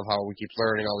podcast. I love how we keep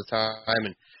learning all the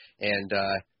time, and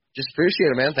just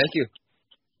appreciate it, man. Thank you.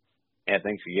 Yeah,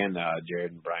 thanks again,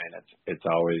 Jared and Brian. It's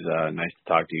always nice to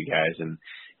talk to you guys and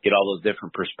get all those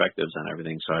different perspectives on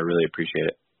everything. So I really appreciate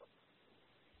it.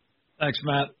 Thanks,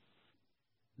 Matt.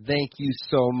 Thank you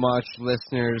so much,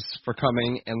 listeners, for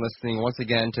coming and listening once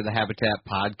again to the Habitat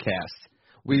Podcast.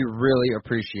 We really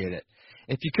appreciate it.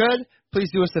 If you could, please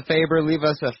do us a favor, leave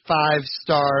us a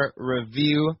 5-star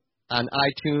review on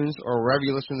iTunes or wherever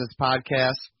you listen to this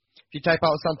podcast. If you type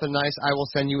out something nice, I will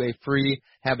send you a free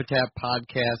Habitat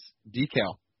Podcast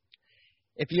decal.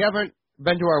 If you haven't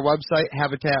been to our website,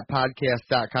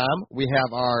 habitatpodcast.com, we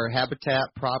have our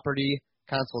Habitat Property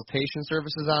Consultation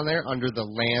Services on there under the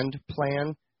Land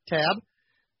Plan tab.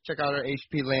 Check out our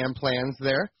HP Land Plans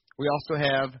there. We also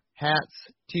have hats,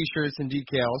 T-shirts, and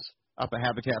decals up at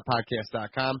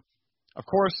habitatpodcast.com. Of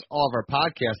course, all of our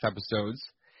podcast episodes.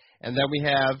 And then we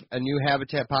have a new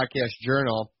Habitat Podcast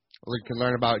journal where you can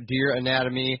learn about deer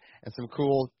anatomy and some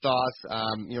cool thoughts,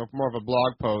 more of a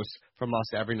blog post from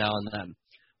us every now and then.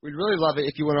 We'd really love it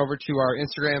if you went over to our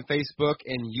Instagram, Facebook,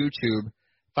 and YouTube,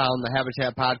 found the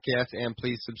Habitat Podcast, and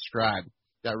please subscribe.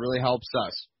 That really helps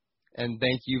us. And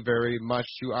thank you very much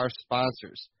to our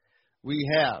sponsors. We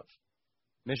have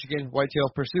Michigan Whitetail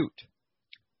Pursuit,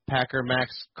 Packer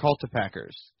Max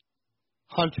Cultipackers,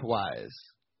 Huntwise,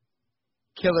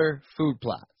 Killer Food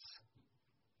Plots,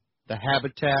 the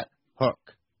Habitat Hook,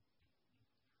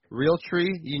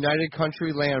 Realtree United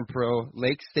Country Land Pro,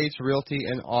 Lake States Realty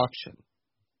and Auction,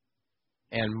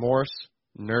 and Morse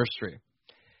Nursery.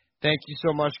 Thank you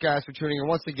so much, guys, for tuning in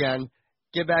once again.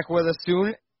 Get back with us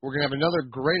soon. We're going to have another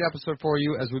great episode for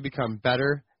you as we become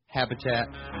better habitat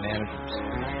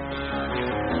managers.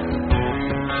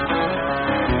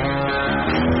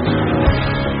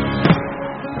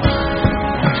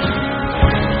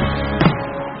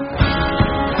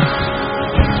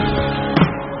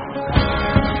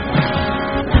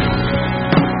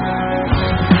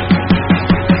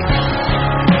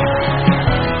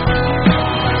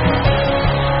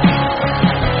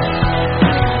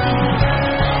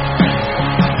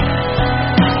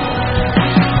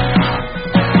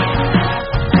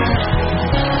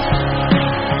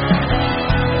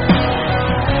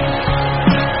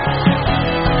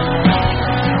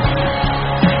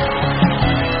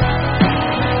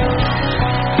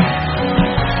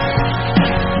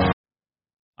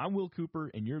 I'm Will Cooper,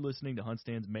 and you're listening to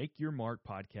HuntStand's Make Your Mark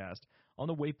podcast on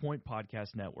the Waypoint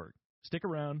Podcast Network. Stick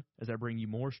around as I bring you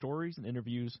more stories and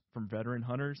interviews from veteran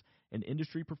hunters and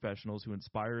industry professionals who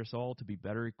inspire us all to be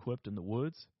better equipped in the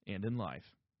woods and in life.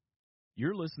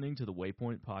 You're listening to the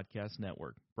Waypoint Podcast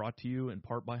Network, brought to you in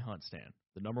part by HuntStand,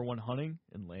 the #1 hunting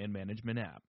and land management app.